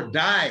shall never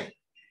die.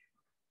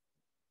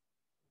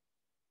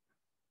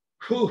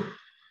 Whew,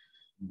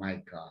 my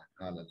God,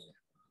 hallelujah.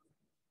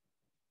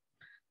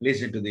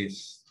 Listen to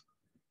this.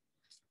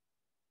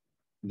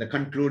 The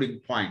concluding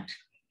point.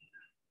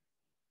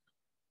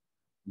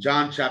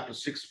 John chapter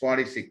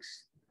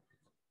 6:46.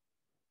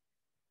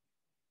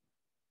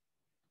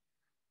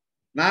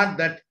 Not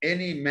that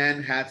any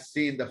man hath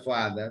seen the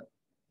Father,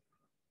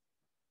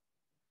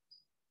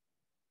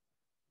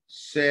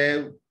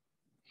 save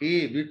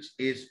he which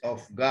is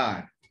of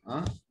God.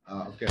 Huh?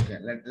 Okay.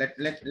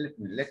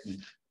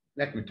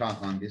 Let me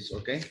talk on this.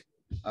 Okay.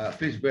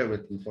 Please bear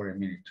with me for a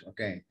minute.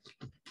 Okay.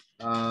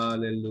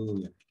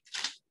 Hallelujah.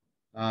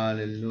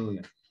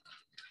 Hallelujah.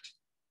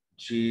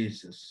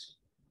 Jesus.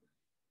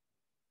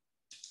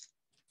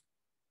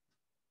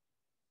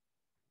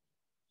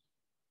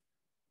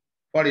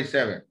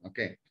 (47).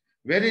 Okay.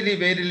 Verily,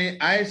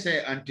 verily, I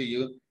say unto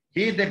you,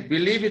 he that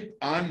believeth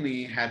on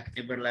me hath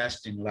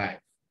everlasting life.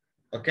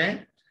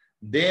 Okay.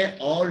 They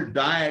all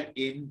died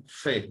in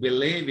faith.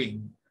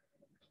 Believing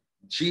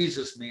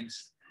Jesus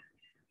means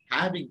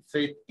having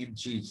faith in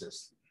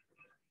Jesus.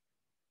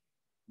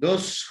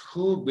 Those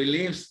who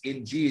believes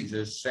in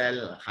Jesus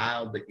shall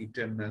have the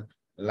eternal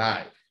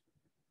life.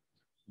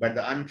 But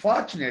the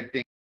unfortunate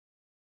thing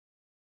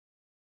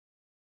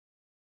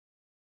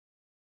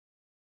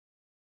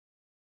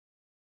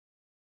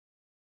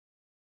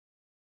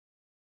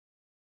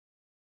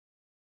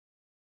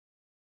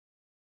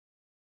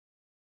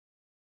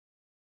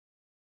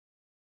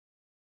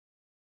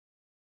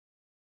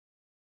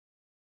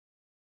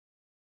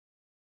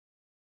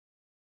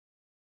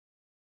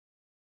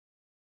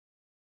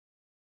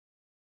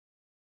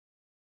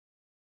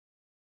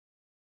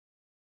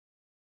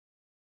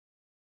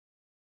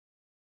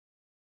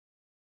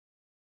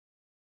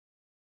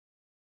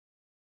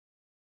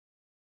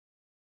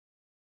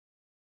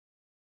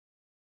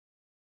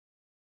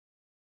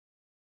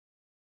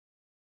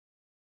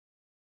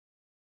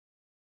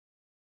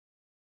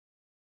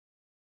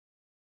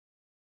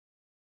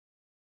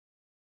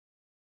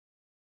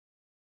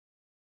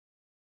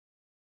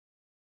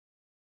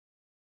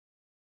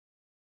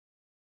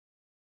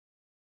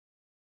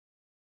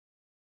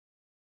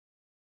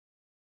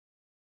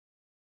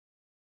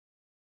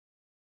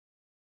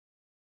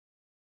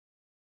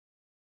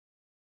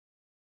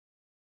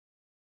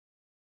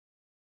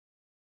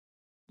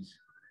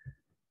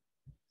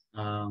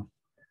Uh,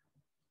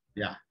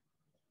 yeah.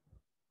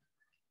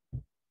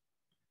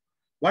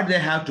 What they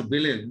have to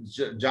believe,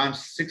 John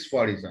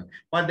 6:47.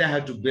 What they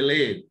have to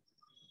believe,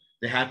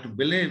 they have to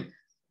believe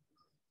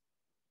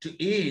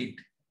to eat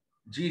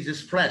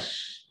Jesus'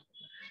 flesh.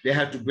 They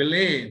have to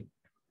believe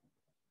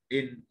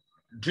in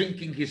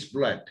drinking his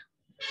blood.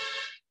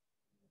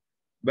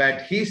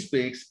 But he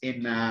speaks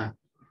in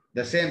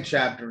the same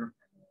chapter,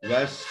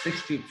 verse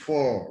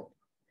 64.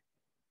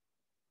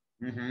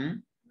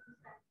 Mhm.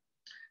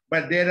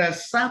 But there are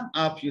some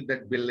of you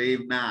that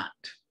believe not.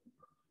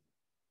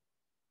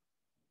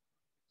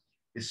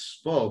 He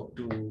spoke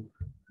to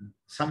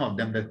some of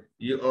them that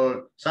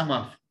some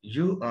of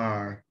you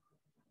are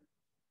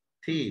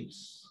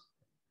thieves,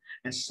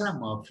 and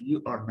some of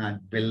you are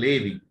not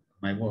believing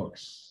my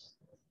works.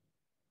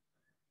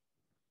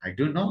 I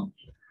do know.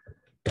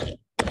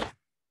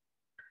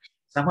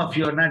 Some of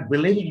you are not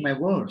believing my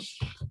words.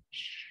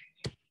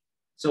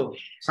 So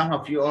some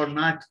of you are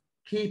not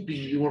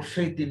keeping your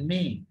faith in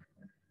me.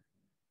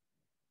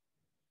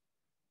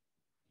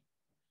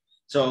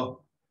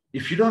 So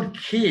if you don't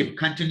keep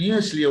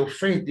continuously your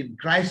faith in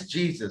Christ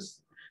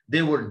Jesus,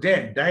 they were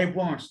dead, die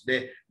bones.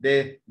 They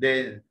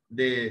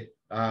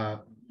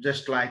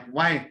just like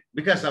why?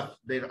 Because of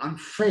their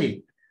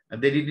unfaith.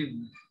 They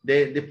didn't.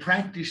 They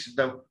practiced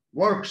the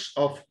works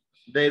of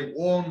their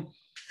own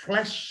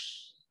flesh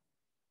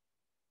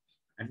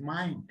and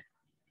mind.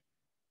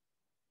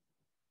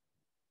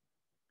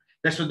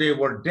 That's why they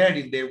were dead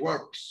in their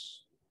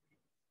works,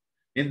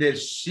 in their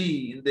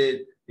sin,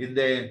 in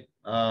their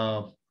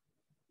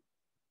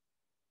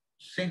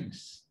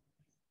sins.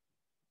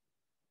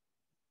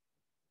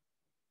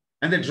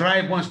 And the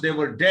dry bones, they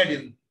were dead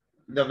in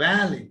the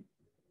valley.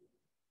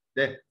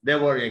 They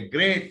were a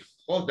great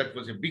host, that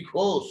was a big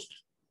host.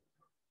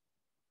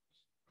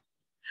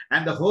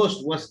 And the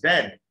host was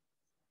dead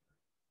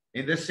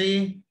in the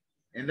sea,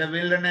 in the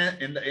wilderness,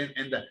 in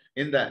the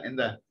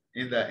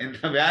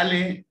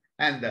valley,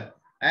 and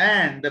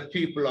the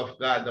people of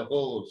God, the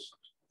host,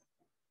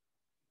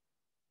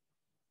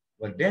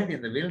 were dead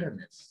in the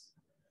wilderness,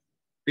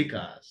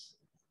 because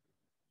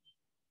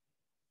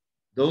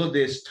though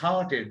they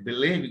started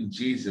believing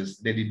Jesus,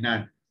 they did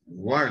not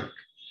work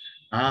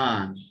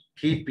on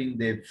keeping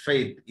their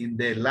faith in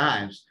their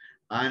lives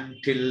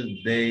until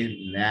their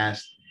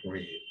last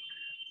breath.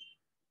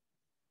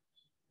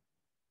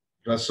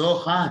 It was so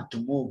hard to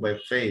move by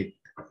faith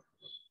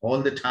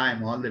all the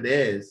time, all the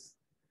days,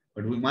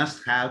 but we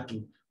must have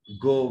to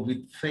go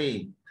with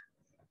faith.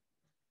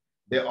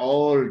 They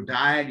all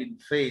died in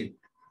faith,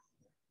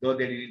 though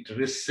they didn't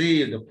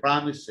receive the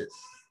promises.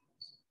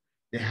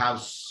 They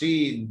have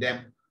seen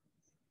them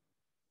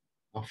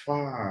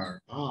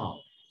afar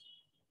off.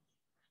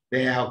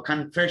 They have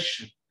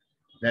confession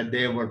that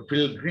they were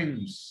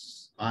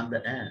pilgrims on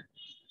the earth.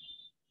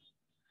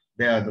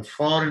 They are the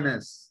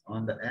foreigners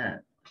on the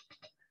earth.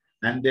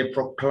 And they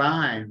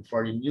proclaimed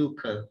for a new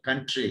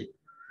country.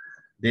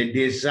 They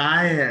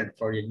desired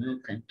for a new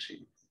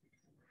country.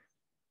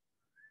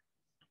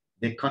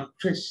 They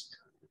confessed.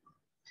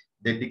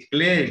 They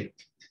declared.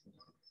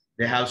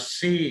 They have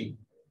seen.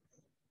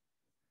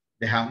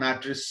 They have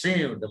not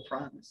received the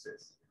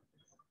promises,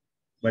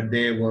 but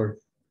they were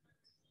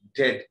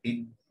dead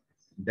in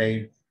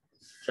their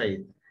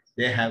faith.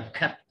 They have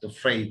kept the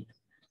faith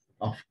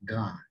of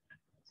God.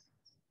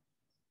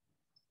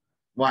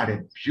 What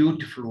a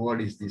beautiful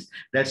word is this.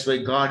 That's why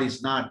God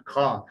is not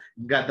called.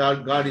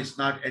 God is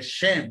not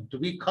ashamed to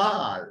be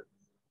called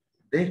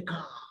their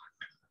God.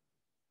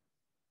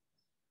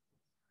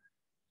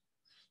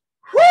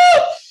 Woo!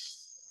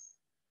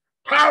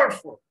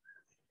 Powerful.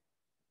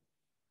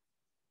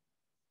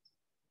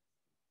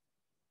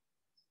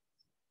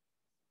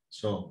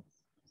 So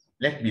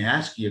let me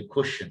ask you a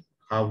question,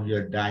 how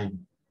you're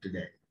dying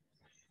today.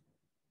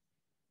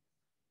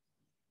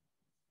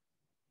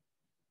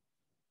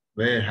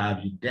 Where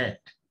have you died?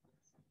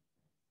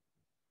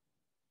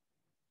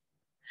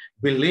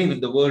 Believe in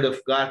the word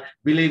of God,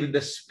 believe in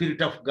the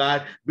Spirit of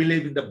God,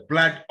 believe in the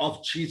blood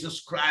of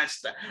Jesus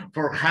Christ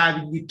for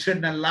having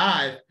eternal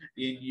life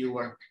in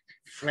your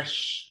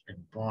flesh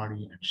and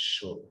body and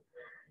soul.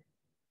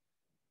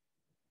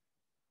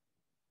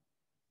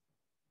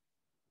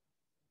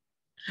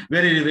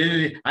 Verily,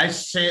 verily, I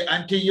say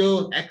unto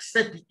you,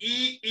 except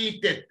ye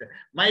eat it,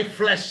 my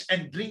flesh,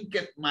 and drink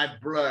it, my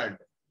blood,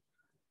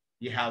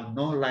 ye have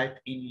no life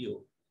in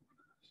you.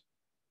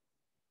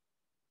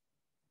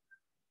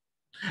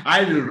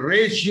 I will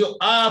raise you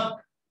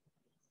up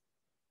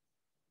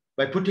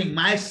by putting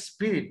my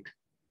spirit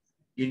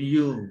in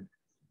you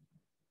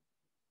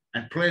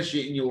and place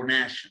you in your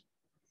nation.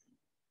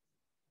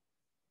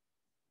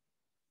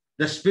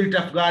 The Spirit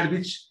of God,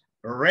 which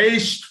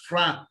raised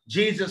from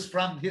Jesus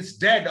from his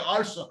dead,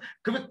 also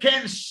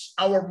quickens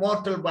our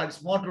mortal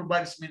bodies. Mortal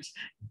bodies means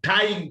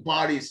dying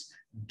bodies,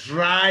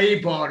 dry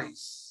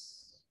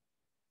bodies,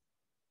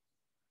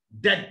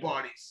 dead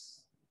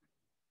bodies.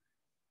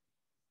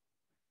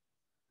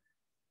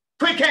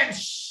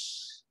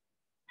 Quickens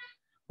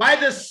by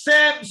the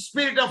same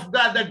Spirit of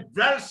God that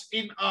dwells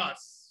in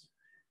us.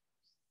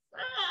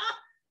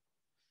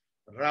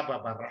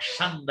 Rababa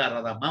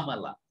Rashandara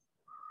Mamala.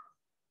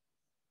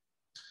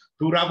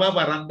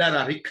 Turababa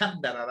Randara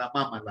Rikandara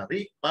Mamala.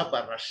 Ribaba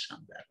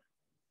Rashandara.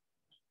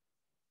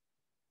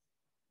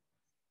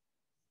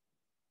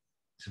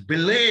 So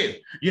believe.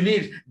 You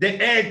need, they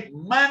ate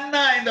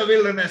manna in the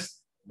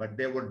wilderness, but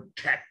they were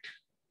dead.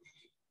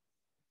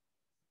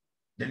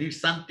 They need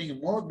something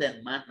more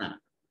than manna.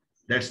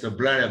 That's the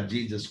blood of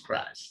Jesus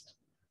Christ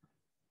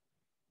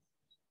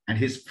and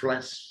his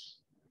flesh.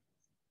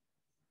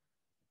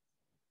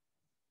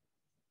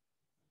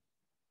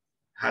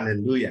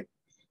 Hallelujah.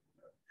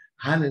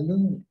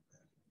 Hallelujah.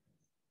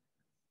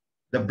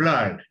 The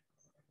blood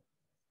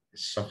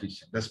is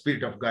sufficient. The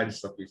Spirit of God is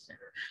sufficient.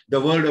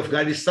 The Word of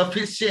God is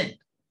sufficient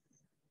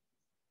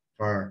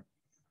for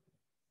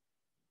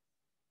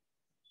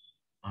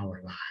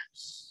our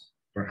lives,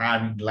 for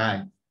having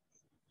life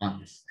on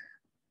this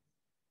earth.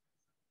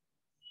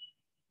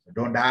 So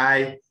don't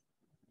die.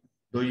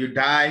 Though you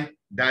die,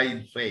 die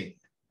in faith.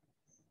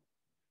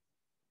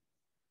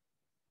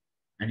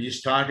 And you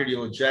started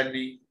your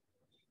journey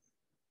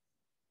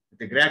with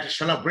the greatest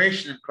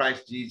celebration in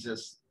Christ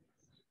Jesus,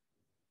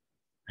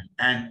 and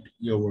end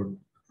your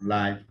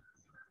life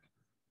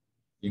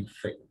in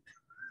faith.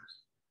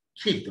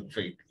 Keep the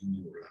faith in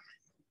your life.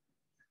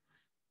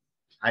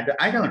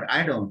 I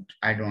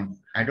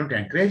don't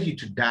encourage you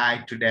to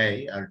die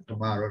today or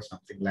tomorrow or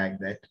something like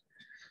that.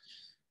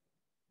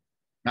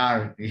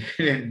 Nor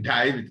even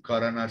die with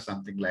corona or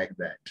something like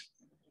that.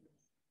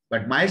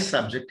 But my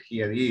subject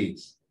here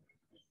is,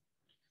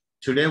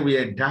 today we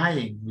are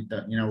dying with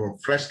in our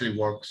fleshly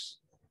works,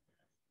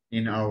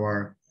 in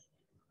our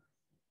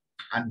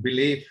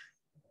unbelief,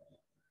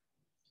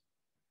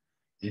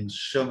 in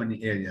so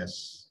many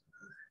areas.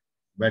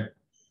 But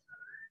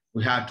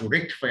we have to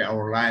rectify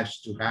our lives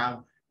to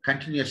have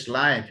continuous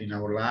life in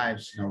our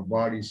lives, in our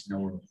bodies, in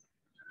our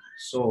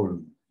soul,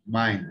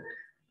 mind.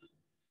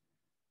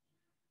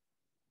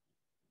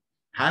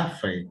 Have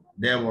faith.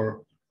 They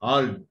all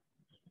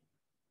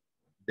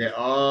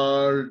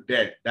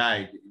dead,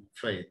 died in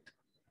faith.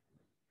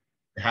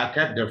 They have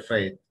kept their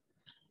faith,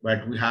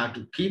 but we have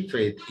to keep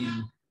faith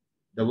in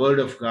the Word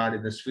of God,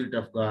 in the Spirit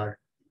of God,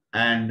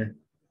 and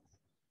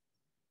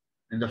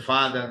in the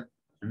Father,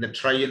 and the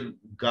Triune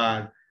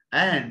God,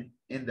 and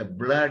in the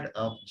blood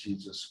of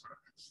Jesus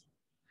Christ,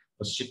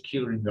 for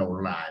securing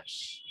our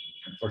lives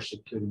and for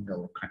securing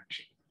our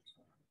country.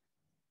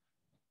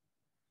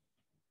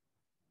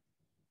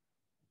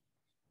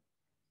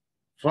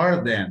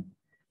 For them,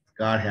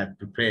 God had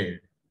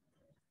prepared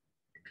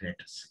a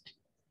greater city.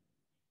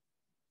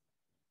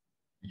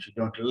 If you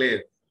don't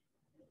live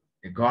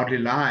a godly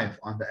life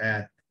on the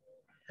earth,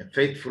 a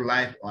faithful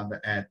life on the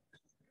earth,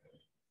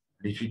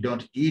 if you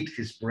don't eat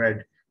his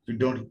bread, if you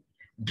don't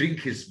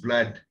drink his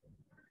blood,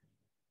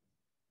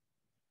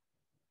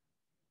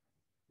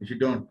 if you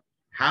don't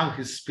have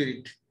his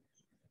spirit,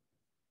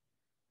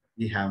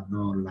 you have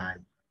no life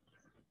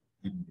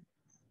in you.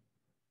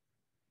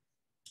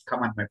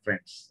 Come on, my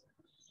friends.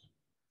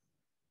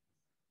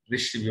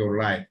 Receive your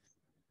life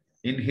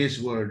in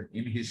his word,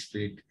 in his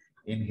spirit,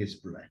 in his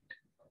blood.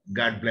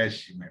 God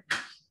bless you, my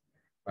friends.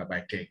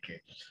 Bye-bye. Take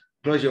care.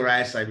 Close your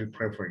eyes. I will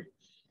pray for you.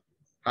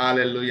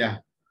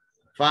 Hallelujah.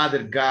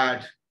 Father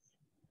God,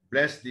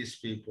 bless these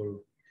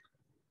people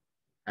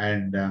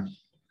and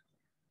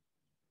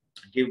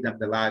give them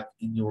the life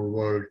in your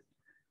word,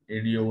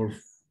 in your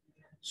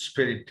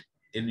spirit,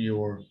 in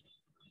your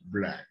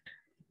blood,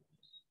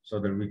 so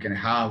that we can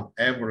have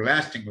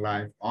everlasting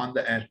life on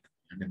the earth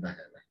and in the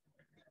heaven.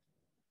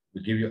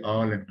 We give you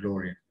all and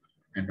glory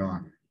and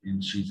honor in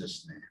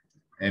Jesus'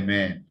 name.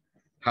 Amen.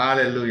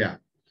 Hallelujah.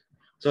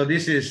 So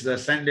this is the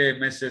Sunday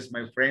message,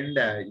 my friend.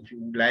 If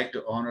you would like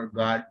to honor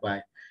God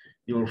by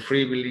your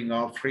free willing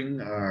offering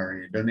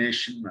or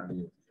donation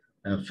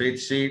or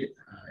faith seed,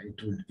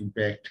 it would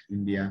impact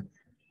India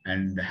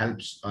and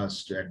helps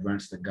us to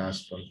advance the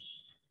gospel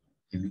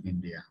in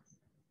India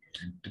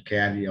and to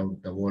carry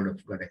out the word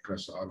of God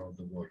across all over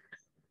the world.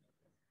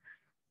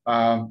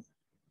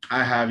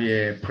 I have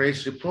a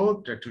praise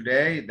report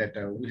today that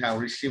we have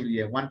received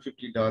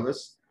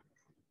 $150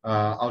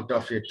 out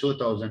of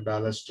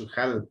 $2,000 to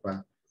help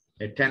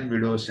 10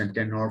 widows and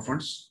 10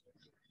 orphans.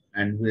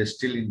 And we're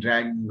still in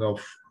dragging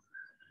of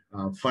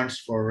funds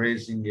for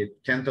raising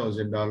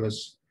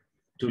 $10,000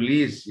 to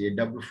lease a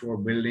double-floor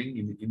building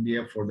in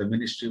India for the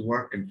ministry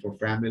work and for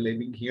family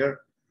living here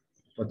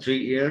for 3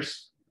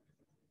 years.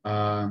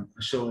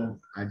 So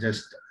I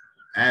just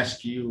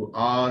ask you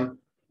all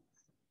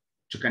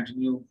to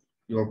continue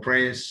your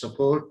prayers,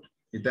 support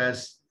with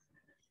us,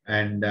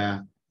 and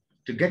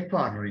to get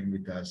partnering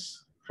with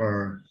us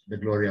for the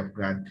glory of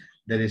God.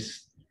 There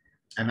is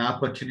an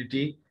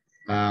opportunity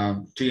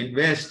to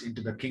invest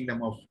into the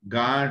kingdom of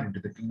God, into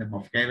the kingdom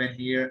of heaven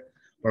here,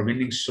 for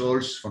winning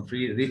souls, for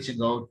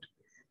reaching out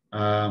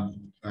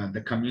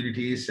the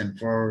communities, and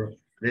for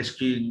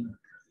rescuing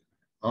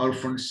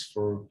orphans,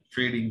 for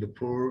feeding the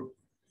poor,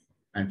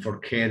 and for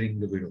caring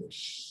the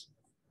widows.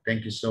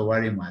 Thank you so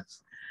very much.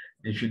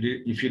 If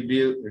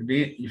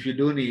you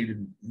do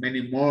need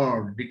many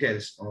more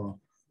details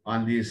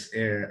on these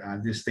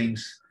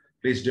things,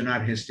 please do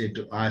not hesitate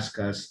to ask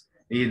us.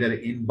 Either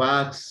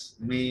inbox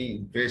me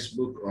in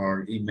Facebook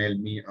or email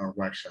me or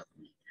WhatsApp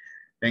me.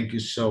 Thank you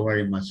so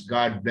very much.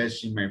 God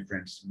bless you, my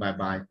friends. Bye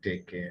bye.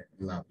 Take care.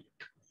 Love you.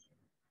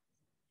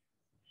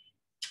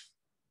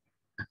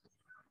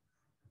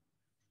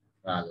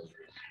 Hallelujah.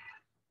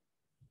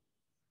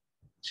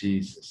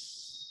 Jesus.